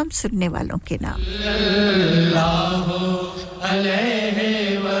तमाम सुनने वालों के नाम सल्लल्लाहु अलैहि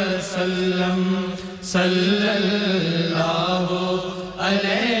वसल्लम सल्लल्लाहु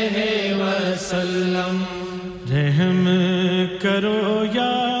अलैहि वसल्लम रहम करो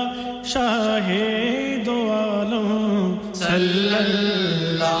या शाहे दो आलम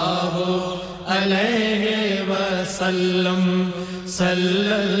सल्लल्लाहु अलैहि वसल्लम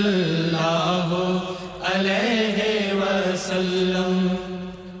सल्लल्लाहु अलैहि वसल्लम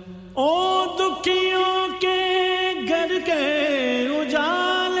ओ दुखियों के घर के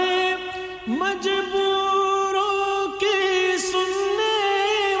उजाले मजबूरों की सुनने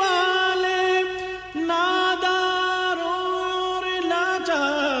वाले नादारों और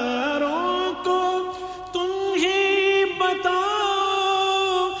लाचारों को तुम ही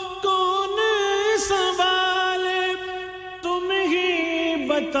बताओ कौन संभाले तुम ही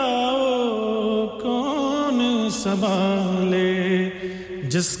बताओ कौन संभाले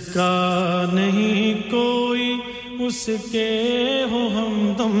जिसका नहीं कोई उसके हो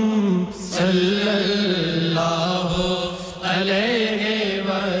हमदम सल्लल्लाहु अलैहि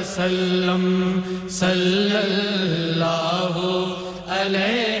वसल्लम सल्लल्लाहु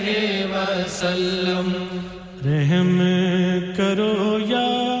अलैहि वसल्लम रहम करो या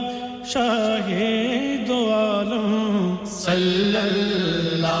शाहे दो आलम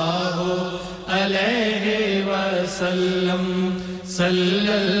सल्लल्लाहु अलैहि वसल्लम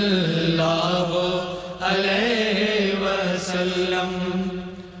सल्लल्लाहु अलैहि वसल्लम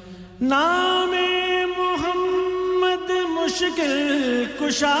नामे मोहम्मद मुश्किल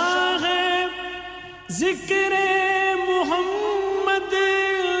कुशा है जिक्र मोहम्मद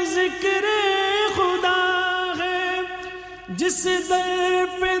जिक्र खुदा है जिस दर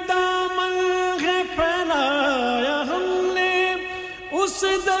पे दामन है फैलाया हमने उस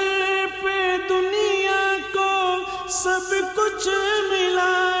दर पे दुनिया को सब कुछ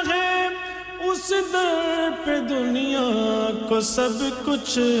मिला है उस दर पे दुनिया को सब कुछ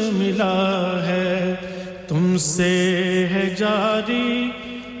मिला है तुमसे है जारी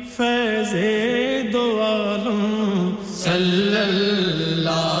फैज़े दो आलम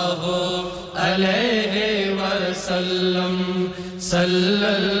सल्लल्लाहु अलैहि वसल्लम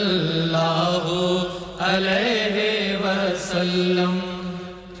सल्लल्लाहु अलैहि वसल्लम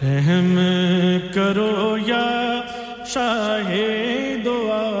रहम करो या शाहे दो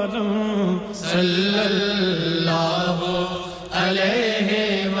आलम सल्लल्लाहु अलैहि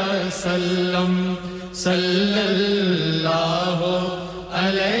वसल्लम सल्लल्लाहु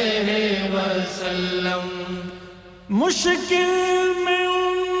अलैहि वसल्लम मुश्किल में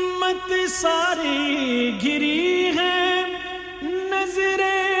उम्मत सारी घिरी है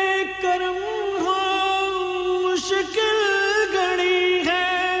नजरे करम हो मुश्किल घड़ी है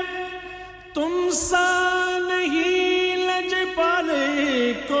तुम सा नहीं लज पाले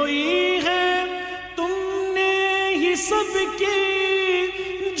कोई है तुमने ही सबकी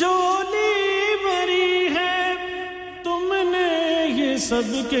झोली भरी है तुमने ही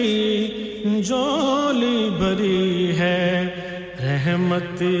सबकी झोली भरी है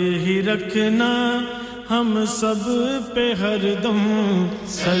रहमत ही रखना हम सब पे हरदम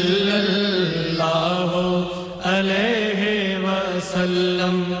सल्लल्लाहु अलैहि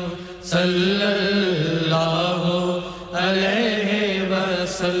वसल्लम सल्लल्लाहु अलैहि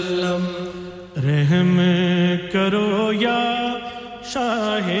वसल्लम रहम करो या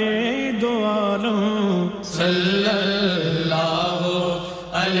शाहे दो आलम सल्लल्लाहु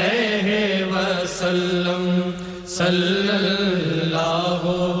अलैहि वसल्लम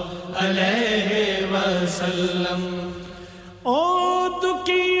सल्लल्लाहु अलैहि वसल्लम ओ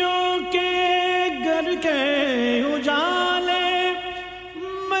दुखियों के घर के उजाले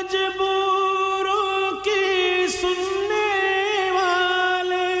मजबूरों की सुनने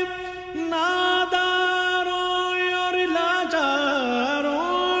वाले नादारों और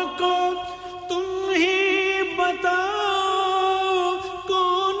लाचारों को तुम ही बताओ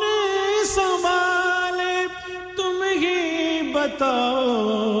कौन संभाले तुम ही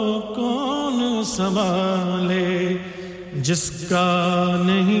बताओ कौन संभाले जिसका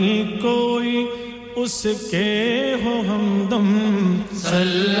नहीं कोई उसके हो हमदम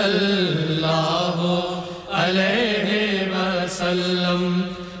सल्लल्लाहु अलैहि वसल्लम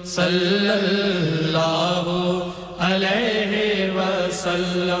सल्लल्लाहु अलैहि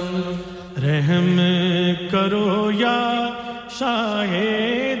वसल्लम रहम करो या शाहे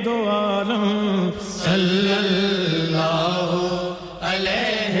दो आलम सल्लल्लाहु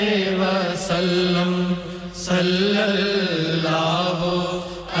अलैहि वसल्लम सल्लल्लाहु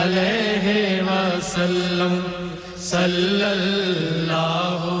अलैहि वसल्लम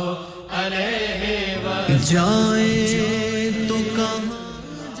सल्लल्लाहु अलैहि वसल्लम जाए तो कहाँ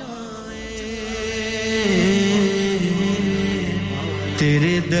जाए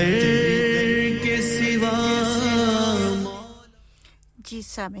तेरे दर के सिवा जी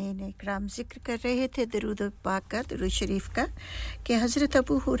सामीन इकराम जिक्र कर रहे थे दरूद पाक का दरूद शरीफ का कि हज़रत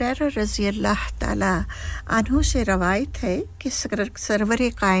अबू हुरैरा रज़ी अल्लाह ताला अन्हु से रवायत है कि सरवर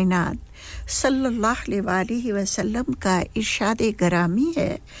कायनात सल्लल्लाहु अलैहि वसल्लम का इरशाद गरामी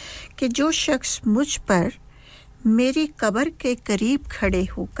है कि जो शख्स मुझ पर मेरी कब्र के करीब खड़े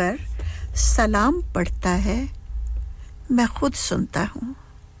होकर सलाम पढ़ता है मैं खुद सुनता हूँ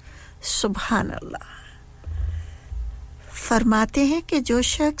सुभान अल्लाह फरमाते हैं कि जो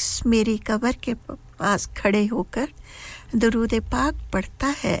शख्स मेरी कब्र के पास खड़े होकर दरूद पाक पढ़ता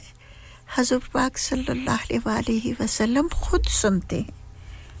है हज़रत पाक सल्लल्लाहु अलैहि वसल्लम खुद सुनते हैं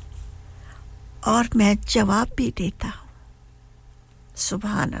और मैं जवाब भी देता हूँ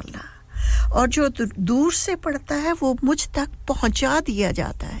सुभान अल्लाह और जो दूर से पढ़ता है वो मुझ तक पहुंचा दिया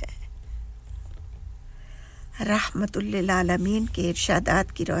जाता है रहमतुल लिल आलमीन के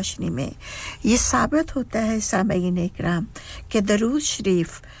इरशादात की रोशनी में ये साबित होता है सामईन इकराम कि दरूद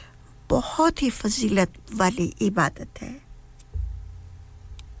शरीफ बहुत ही फजीलत वाली इबादत है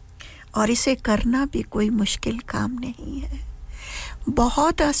और इसे करना भी कोई मुश्किल काम नहीं है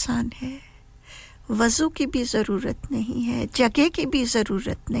बहुत आसान है वज़ू की भी ज़रूरत नहीं है जगह की भी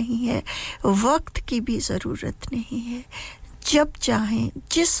ज़रूरत नहीं है वक्त की भी ज़रूरत नहीं है जब चाहें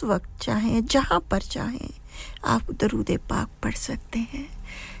जिस वक्त चाहें जहां पर चाहें आप दरूद पाक पढ़ सकते हैं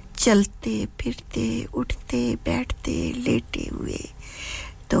चलते फिरते उठते बैठते लेटे हुए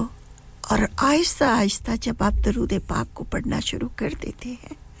तो और आहिस्ता आहिस्ता जब आप दरूद पाक को पढ़ना शुरू कर देते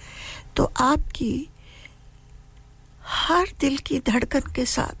हैं तो आपकी हर दिल की धड़कन के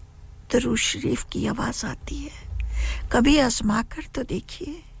साथ दरूद शरीफ की आवाज आती है कभी आजमा कर तो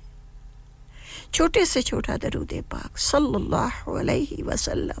देखिए छोटे से छोटा दरूद पाक सल्लल्लाहु अलैहि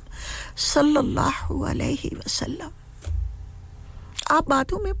वसल्लम आप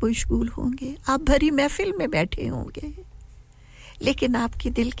बातों में मशगूल होंगे आप भरी महफिल में बैठे होंगे लेकिन आपकी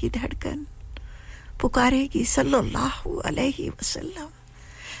दिल की धड़कन पुकारेगी सल्लल्लाहु अलैहि वसल्लम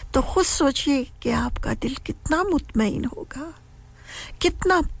तो खुद सोचिए कि आपका दिल कितना मुतमईन होगा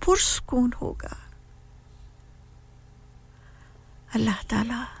कितना पुरसुकून होगा अल्लाह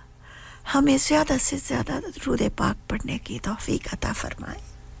ताला हमें ज़्यादा से ज़्यादा दरूद पाक पढ़ने की तौफीक अता फरमाए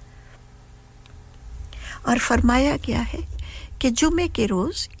और फरमाया गया है कि जुमे के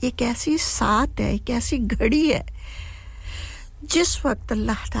रोज़ एक ऐसी सात है एक ऐसी घड़ी है जिस वक्त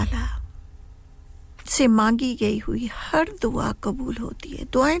अल्लाह ताला से मांगी गई हुई हर दुआ कबूल होती है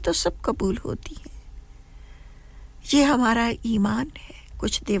दुआएं तो सब कबूल होती हैं ये हमारा ईमान है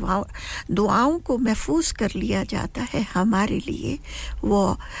कुछ दुआओं को महफूज कर लिया जाता है हमारे लिए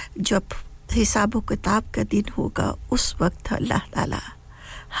वो जब हिसाब व किताब का दिन होगा उस वक्त अल्लाह ताला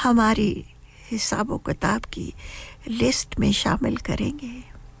हमारी हिसाब व किताब की लिस्ट में शामिल करेंगे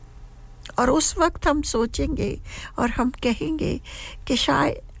और उस वक्त हम सोचेंगे और हम कहेंगे कि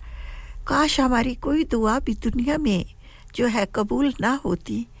शायद काश हमारी कोई दुआ भी दुनिया में जो है कबूल ना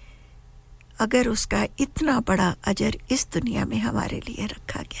होती अगर उसका इतना बड़ा अजर इस दुनिया में हमारे लिए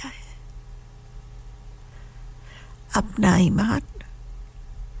रखा गया है अपना ईमान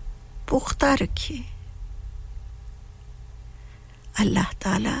पुख्ता रखिए अल्लाह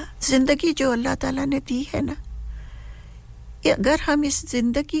ताला जिंदगी जो अल्लाह ताला ने दी है ना अगर हम इस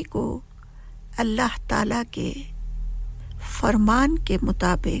जिंदगी को अल्लाह ताला के फरमान के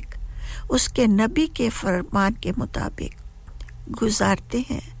मुताबिक उसके नबी के फरमान के मुताबिक गुजारते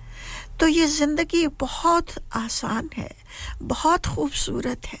हैं तो ये जिंदगी बहुत आसान है बहुत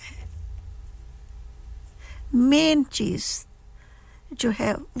खूबसूरत है मेन चीज जो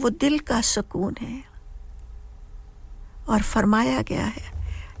है वो दिल का सुकून है और फरमाया गया है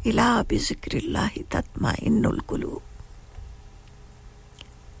इला बिज़िक्रिल्लाहि तत्माइन्नुल कुलूब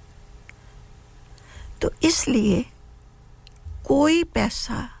तो इसलिए कोई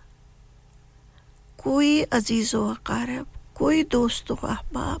पैसा कोई अजीज़ो अकारब कोई दोस्त व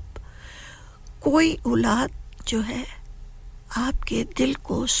अहबाब कोई औलाद जो है आपके दिल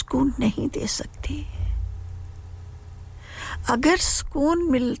को सुकून नहीं दे सकती अगर सुकून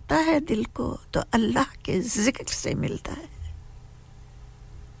मिलता है दिल को तो अल्लाह के जिक्र से मिलता है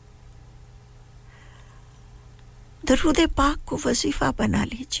दरूद पाक को वजीफा बना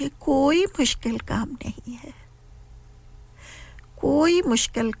लीजिए कोई मुश्किल काम नहीं है कोई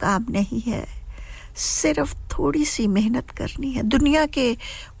मुश्किल काम नहीं है सिर्फ थोड़ी सी मेहनत करनी है दुनिया के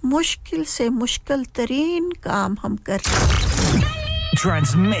मुश्किल से मुश्किल तरीन काम हम कर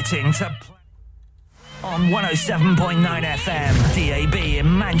Transmitting to on 107.9 FM DAB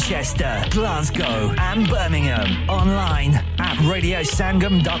in Manchester, Glasgow and Birmingham, online at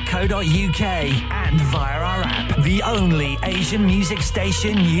radiosangam.co.uk and via our app, the only Asian music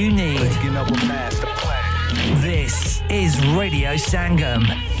station you need. This is Radio Sangam.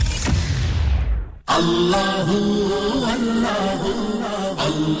 Allahu Allahu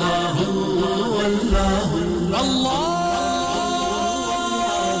Allahu Allahu Allah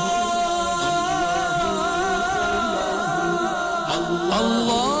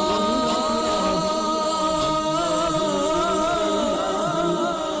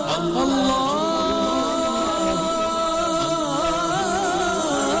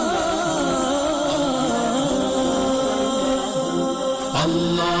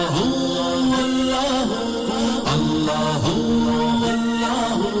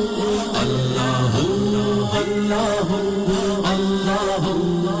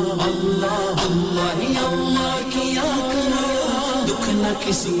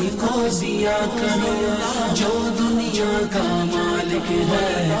किसी को जिया करो जो दुनिया का मालिक मालिक है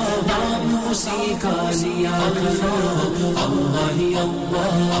नाम उसी का लिया करो अल्लाह ही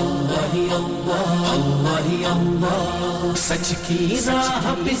अल्लाह अल्लाह ही अल्लाह अल्लाह ही अल्लाह सच की राह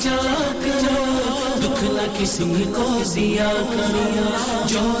पे चला करो दुख न किसी को दिया करो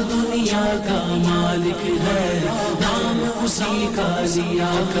जो दुनिया का मालिक है नाम उसी का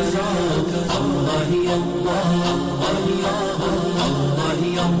लिया करो अल्लाह ही अल्लाह अल्लाह ही अल्लाह अल्लाह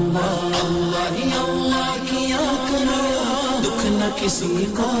ही अल्लाह अल्लाह ही अल्लाह किया करो दुख न किसी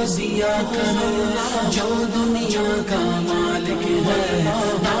को दिया करो जो दुनिया का मालिक है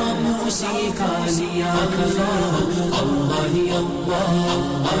नाम उसी का लिया करो अल्लाह ही अल्लाह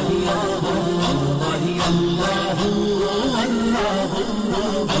अल्लाह ही अल्लाह ही अल्लाह अल्लाह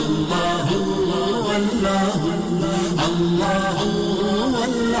अल्लाह अल्लाह अल्लाह अल्लाह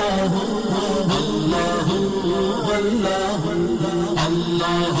अल्लाह अल्लाह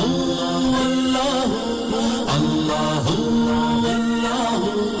अल्लाह अल्लाह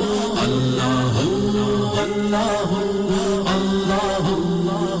अल्लाह अल्लाह अल्लाह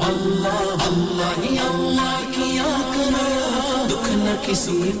अल्लाह अल्लाह ही अल्लाह किया करो दुख न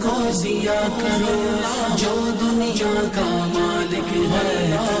किसी को दिया करो जो दुनिया का मालिक है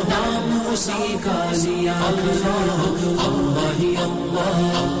नाम उसी का लिया करो अल्लाह ही अल्लाह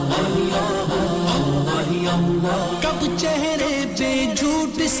अल्लाह ही अल्लाह ही अल्लाह कब चेहरे पे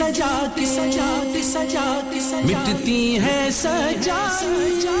झूठ सजा के मिटती है सजा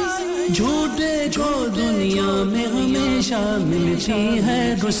झूठे को दुनिया में हमेशा मिलती है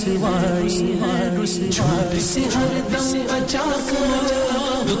रुसवाई झूठ से हर दम बचा कर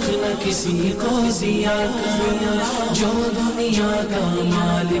दुख न किसी को दिया कर जो दुनिया का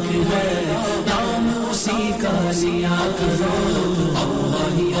मालिक है नाम उसी का लिया करो अल्लाह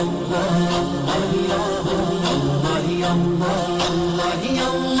ही अल्लाह अल्लाह ही अल्लाह अल्लाह ही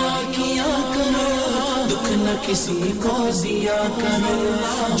अल्लाह किया करो दुख न किसी को दिया करो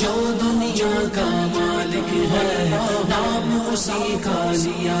जो दुनिया का मालिक है नाम उसी का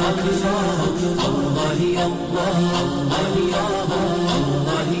लिया करो अल्लाह ही अल्लाह अल्लाह ही अल्लाह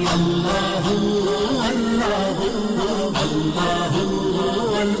ही अल्लाह अल्लाह अल्लाह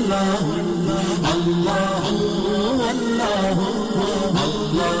अल्लाह अल्लाह अल्लाह अल्लाह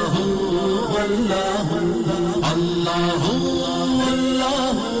अल्लाह अल्लाह अल्लाह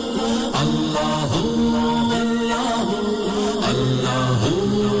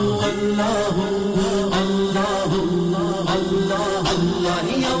अल्लाह अल्लाह अल्लाह अल्लाह अल्लाह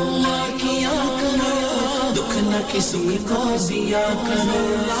ही अल्लाह किया करो दुख न किसी को दिया करो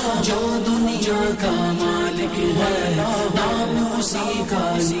जो दुनिया का मालिक है नाम उसी का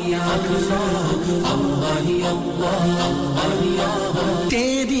लिया करो अल्लाह ही अल्लाह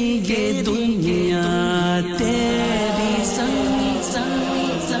तेरी ये दुनिया तेरी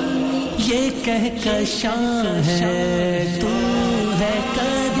ये कहकशां है तू है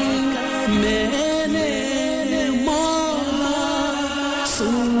करीम मेरे मौला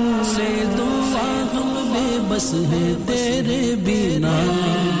सुन ले दुआ हम बेबस है तेरे बिना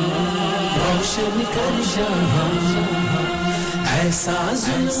रोशन कर जहां ऐसा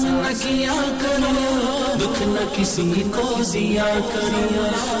जुल्म न किया करो दुख न किसी को दिया करो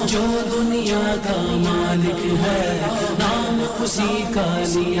जो दुनिया का मालिक है नाम उसी का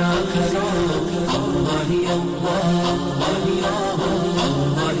लिया करो अल्लाह ही अल्लाह अल्लाह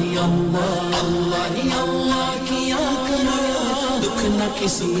ही अल्लाह अल्लाह ही अल्लाह किया करो दुख न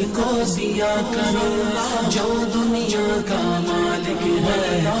किसी को दिया करो जो दुनिया का मालिक है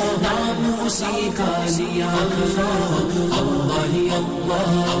नाम उसी का लिया करो अल्लाह ही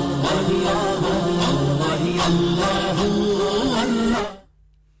अल्लाह अल्लाह ही अल्लाह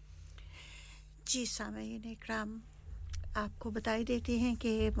जी सामईन इकराम आपको बताई देते हैं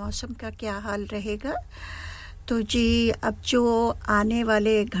कि मौसम का क्या हाल रहेगा तो जी अब जो आने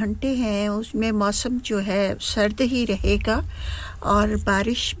वाले घंटे हैं उसमें मौसम जो है सर्द ही रहेगा और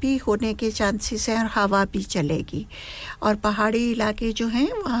बारिश भी होने के चांसेस हैं और हवा भी चलेगी और पहाड़ी इलाके जो हैं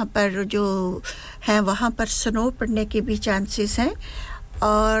वहाँ पर जो हैं वहाँ पर स्नो पड़ने के भी चांसेस हैं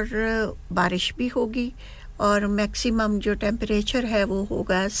और बारिश भी होगी और मैक्सिमम जो टेंपरेचर है वो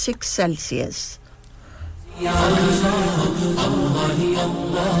होगा 6 सेल्सियस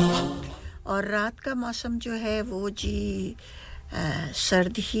और रात का मौसम जो है वो जी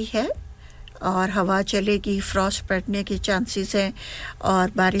सर्द ही है और हवा चलेगी फ्रॉस्ट पड़ने के चांसेस हैं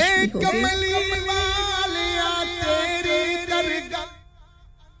और बारिश भी होगी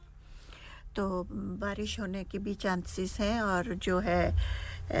तो बारिश होने के भी चांसेस हैं और जो है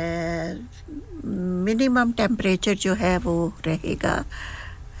मिनिमम टेंपरेचर जो है वो रहेगा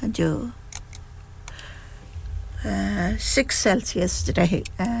जो 6 सेल्सियस रहे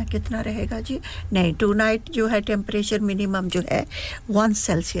कितना रहेगा जी नहीं टू नाइट जो है टेंपरेचर मिनिमम जो है 1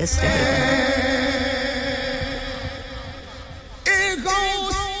 सेल्सियस रहेगा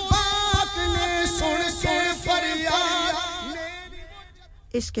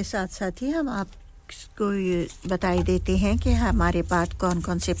इसके साथ-साथ ही हम आपको ये बताई देते हैं कि हमारे पास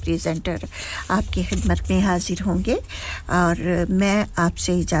कौन-कौन से प्रेजेंटर आपकी खिदमत में हाजिर होंगे और मैं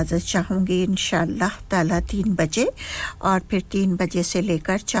आपसे इजाज़त चाहूँगी इंशाअल्लाह ताला 3 बजे और फिर 3 बजे से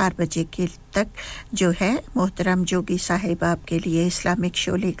लेकर 4 बजे के तक जो है मोहतरम जोगी साहिब आपके लिए इस्लामिक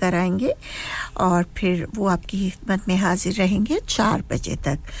शो लेकर आएंगे और फिर वो आपकी खिदमत में हाजिर रहेंगे 4 बजे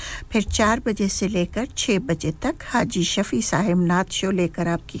तक फिर 4 बजे से लेकर 6 बजे तक हाजी शफी साहिब नात शो लेकर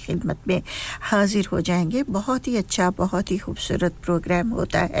आपकी खिदमत में हाजिर हो जाएंगे बहुत ही अच्छा बहुत ही खूबसूरत प्रोग्राम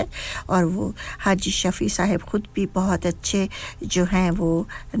होता है और वो हाजी शफी साहिब खुद भी बहुत अच्छे जो हैं वो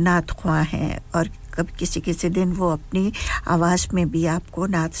नात ख्वां हैं और कभी किसी दिन वो अपनी आवाज़ में भी आपको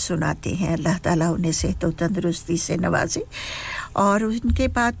नात सुनाते हैं अल्लाह ताला उन्हें सेहत और तंदुरुस्ती से नवाजे और उनके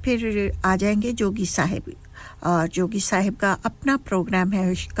बाद फिर आ जाएंगे जोगी साहिब और जोगी साहिब का अपना प्रोग्राम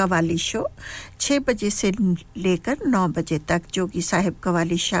है कवाली शो 6 बजे से लेकर 9 बजे तक जोगी साहिब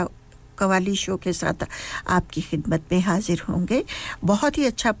कवाली शो के साथ आपकी खिदमत में हाजिर होंगे बहुत ही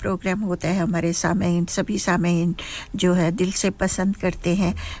अच्छा प्रोग्राम होता है हमारे सामईन सभी सामईन जो है दिल से पसंद करते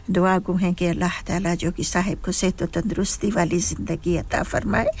हैं दुआ गो हैं कि अल्लाह ताला जो कि साहिब को सेहत और तंदुरुस्ती वाली ज़िंदगी अता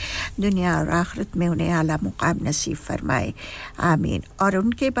फरमाए दुनिया और आखिरत में उन्हें आला मुकाम नसीब फरमाए आमीन और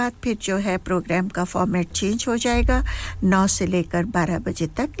उनके बाद फिर जो है प्रोग्राम का फॉर्मेट चेंज हो जाएगा 9 से लेकर 12 बजे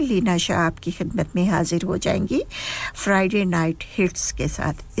तक लीना शाह आपकी खिदमत में हाजिर हो जाएंगी फ्राइडे नाइट हिट्स के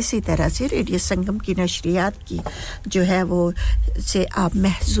साथ इसी तरह से रेडियो संगम की नशरियात की जो है वो से आप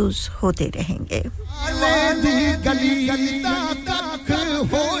महसूस होते रहेंगे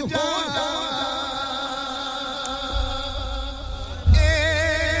हो जा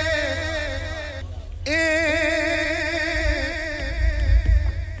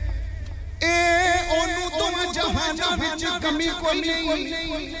ओनु तुम जहाना विच कमी कोई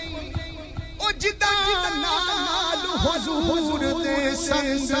नहीं ओ जिदा नाल हुजूर दे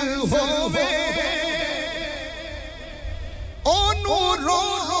संग होवे ओनु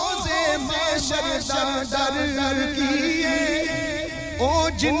रोज़े महशर दा डर कीए ओ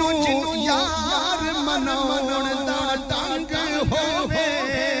जिनु यार मनाउण दा ढंग होवे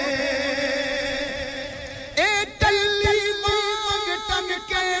ए टल्ली वांग टन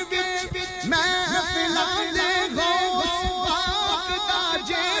के विच महफिलां दे गौस पाक दा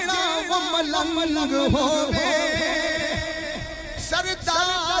जेड़ा मलंग होवे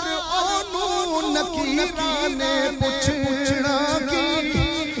सरदार ओनू नकीरां ने पुछना की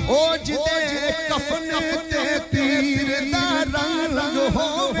ओ जिदे कफन ते पीर दा रंग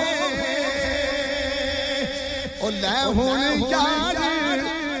होवे ओ ले हुन यार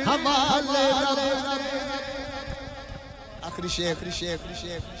हवाले आखिरी शेख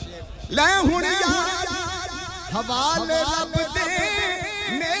ले हुन यार हवाले रब दे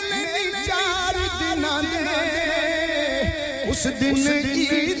मेले चार दिनां दे उस दिन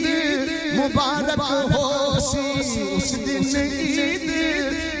ईद मुबारक होसी उस दिन ईद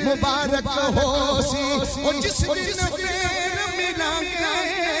मुबारक होसी और जिस दिन फिर मिलांगे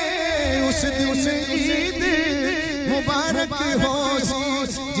उस दिन ईद मुबारक होसी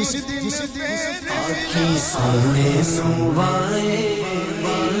जिस दिन फिर आँखें सामने सुवाए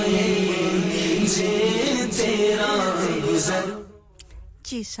जे तेरा गुजर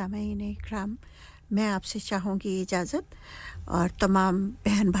जी सामईन इकराम मैं आपसे चाहूँगी इजाज़त और तमाम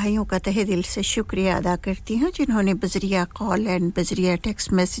बहन भाइयों का तहे दिल से शुक्रिया अदा करती हूँ जिन्होंने बज़रिया कॉल एंड बज़रिया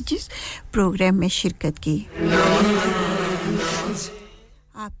टेक्स्ट मैसेजेस प्रोग्राम में शिरकत की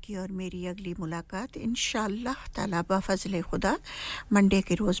आपकी और मेरी अगली मुलाकात इंशाअल्लाह ताला बफ़ज़ल खुदा मंडे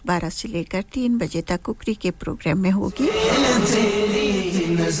के रोज़ 12 से लेकर 3 बजे तक कुकरी के प्रोग्राम में होगी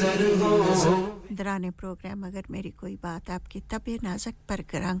दौरान प्रोग्राम अगर मेरी कोई बात आपकी तबे नाज़क पर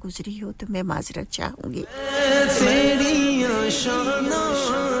गरां गुजरी हो तो मैं माज़रत चाहूँगी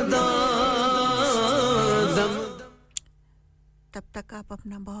तब तक आप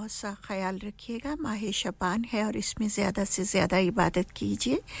अपना बहुत सा ख्याल रखिएगा माह शबान है और इसमें ज़्यादा से ज़्यादा इबादत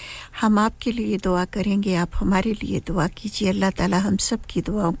कीजिए हम आपके लिए दुआ करेंगे आप हमारे लिए दुआ कीजिए अल्लाह ताला हम सब की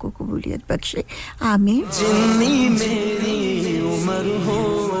दुआओं को कबूलियत बख्शे आमीन जिन्नी मेरी उम्र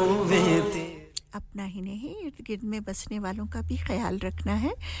होवे अपना ही नहीं इर्द-गिर्द में बसने वालों का भी ख्याल रखना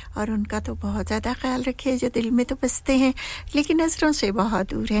है और उनका तो बहुत ज़्यादा ख्याल रखिए जो दिल में तो बसते हैं लेकिन नज़रों से बहुत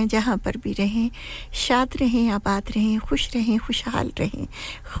दूर हैं जहाँ पर भी रहें शाद रहें आबाद रहें खुश रहें खुशहाल रहें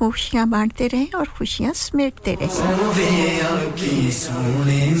खुशियाँ बांटते रहें और खुशियाँ समेटते रहें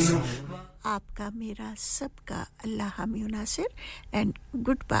आपका मेरा सबका अल्लाह हामी नासिर एंड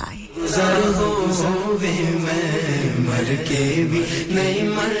गुड बाय गुज़र होवे मैं मर के भी नहीं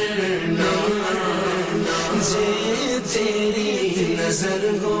मरना जे तेरी नजर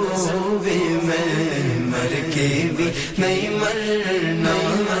होवे मैं मर के भी नहीं मरना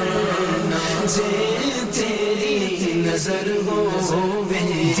जे तेरी नजर होवे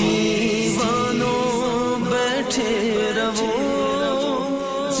दीवानों बैठे रहो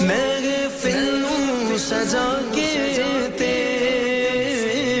मैं फिल्मों सजा के ते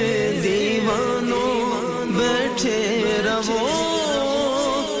दीवानों बैठे रहो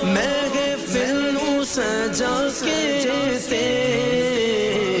मैं फिल्मों सजा के ते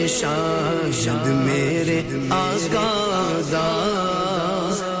शायद मेरे आका दा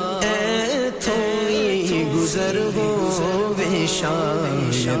ऐ थोड़ी गुजर हो वे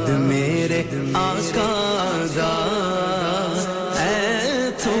शायद मेरे आका दा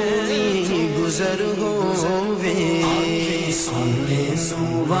गुजर होवे सोने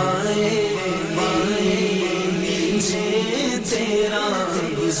सुवाए जे तेरा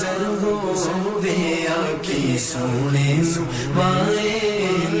गुजर होवे आके सोने सुवाए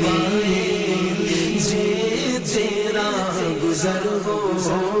जे तेरा गुजर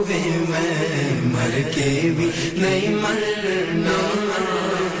होवे मैं मर के भी नहीं मरना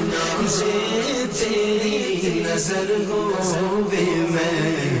जे तेरी नजर होवे मैं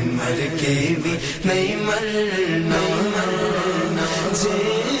मर के भी नहीं मरना जे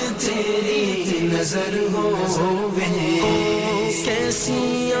तेरी नजर होवे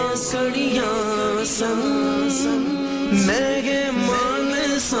कैसियां सड़ियां सन मैं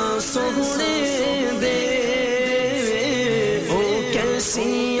मान सा सोने दे ओ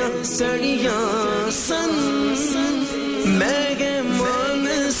कैसियां सड़ियां सन मैं मान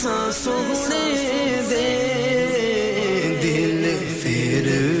सा सोने दे दिल फिर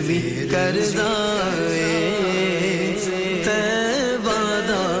भी करदा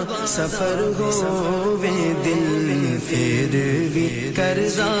तैवादा सफर होवे दिल फिर भी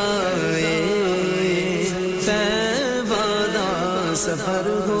करदा तैवादा सफर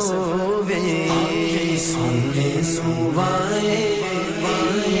होवे सोने सुवाए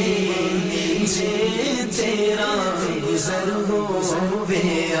जे तेरा गुजर होवे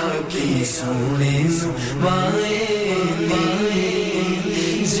आके सोने सुवाए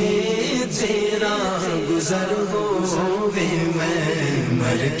जे तेरा गुजर होवे मैं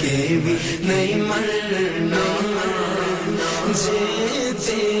मर के भी नहीं मरना जे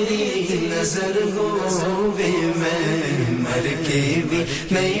तेरी नजर होवे मैं मर के भी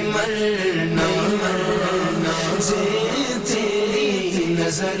नहीं मरना जे तेरी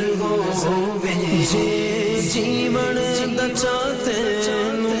नजर होवे जे जीवन दा चाहते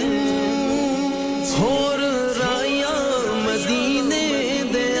होर राया मदीने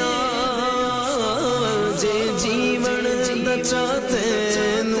दिया जे जीवन दा चाहते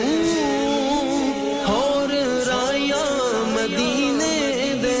होर राया मदीने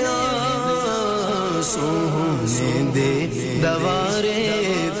दिया सोने दे दवारे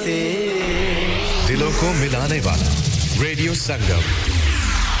ते दिलों को मिलाने वाला radio Sangam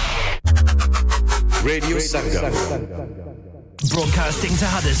Broadcasting to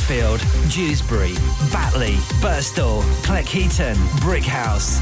Huddersfield, Dewsbury, Batley, Birstall, Cleckheaton, Brickhouse,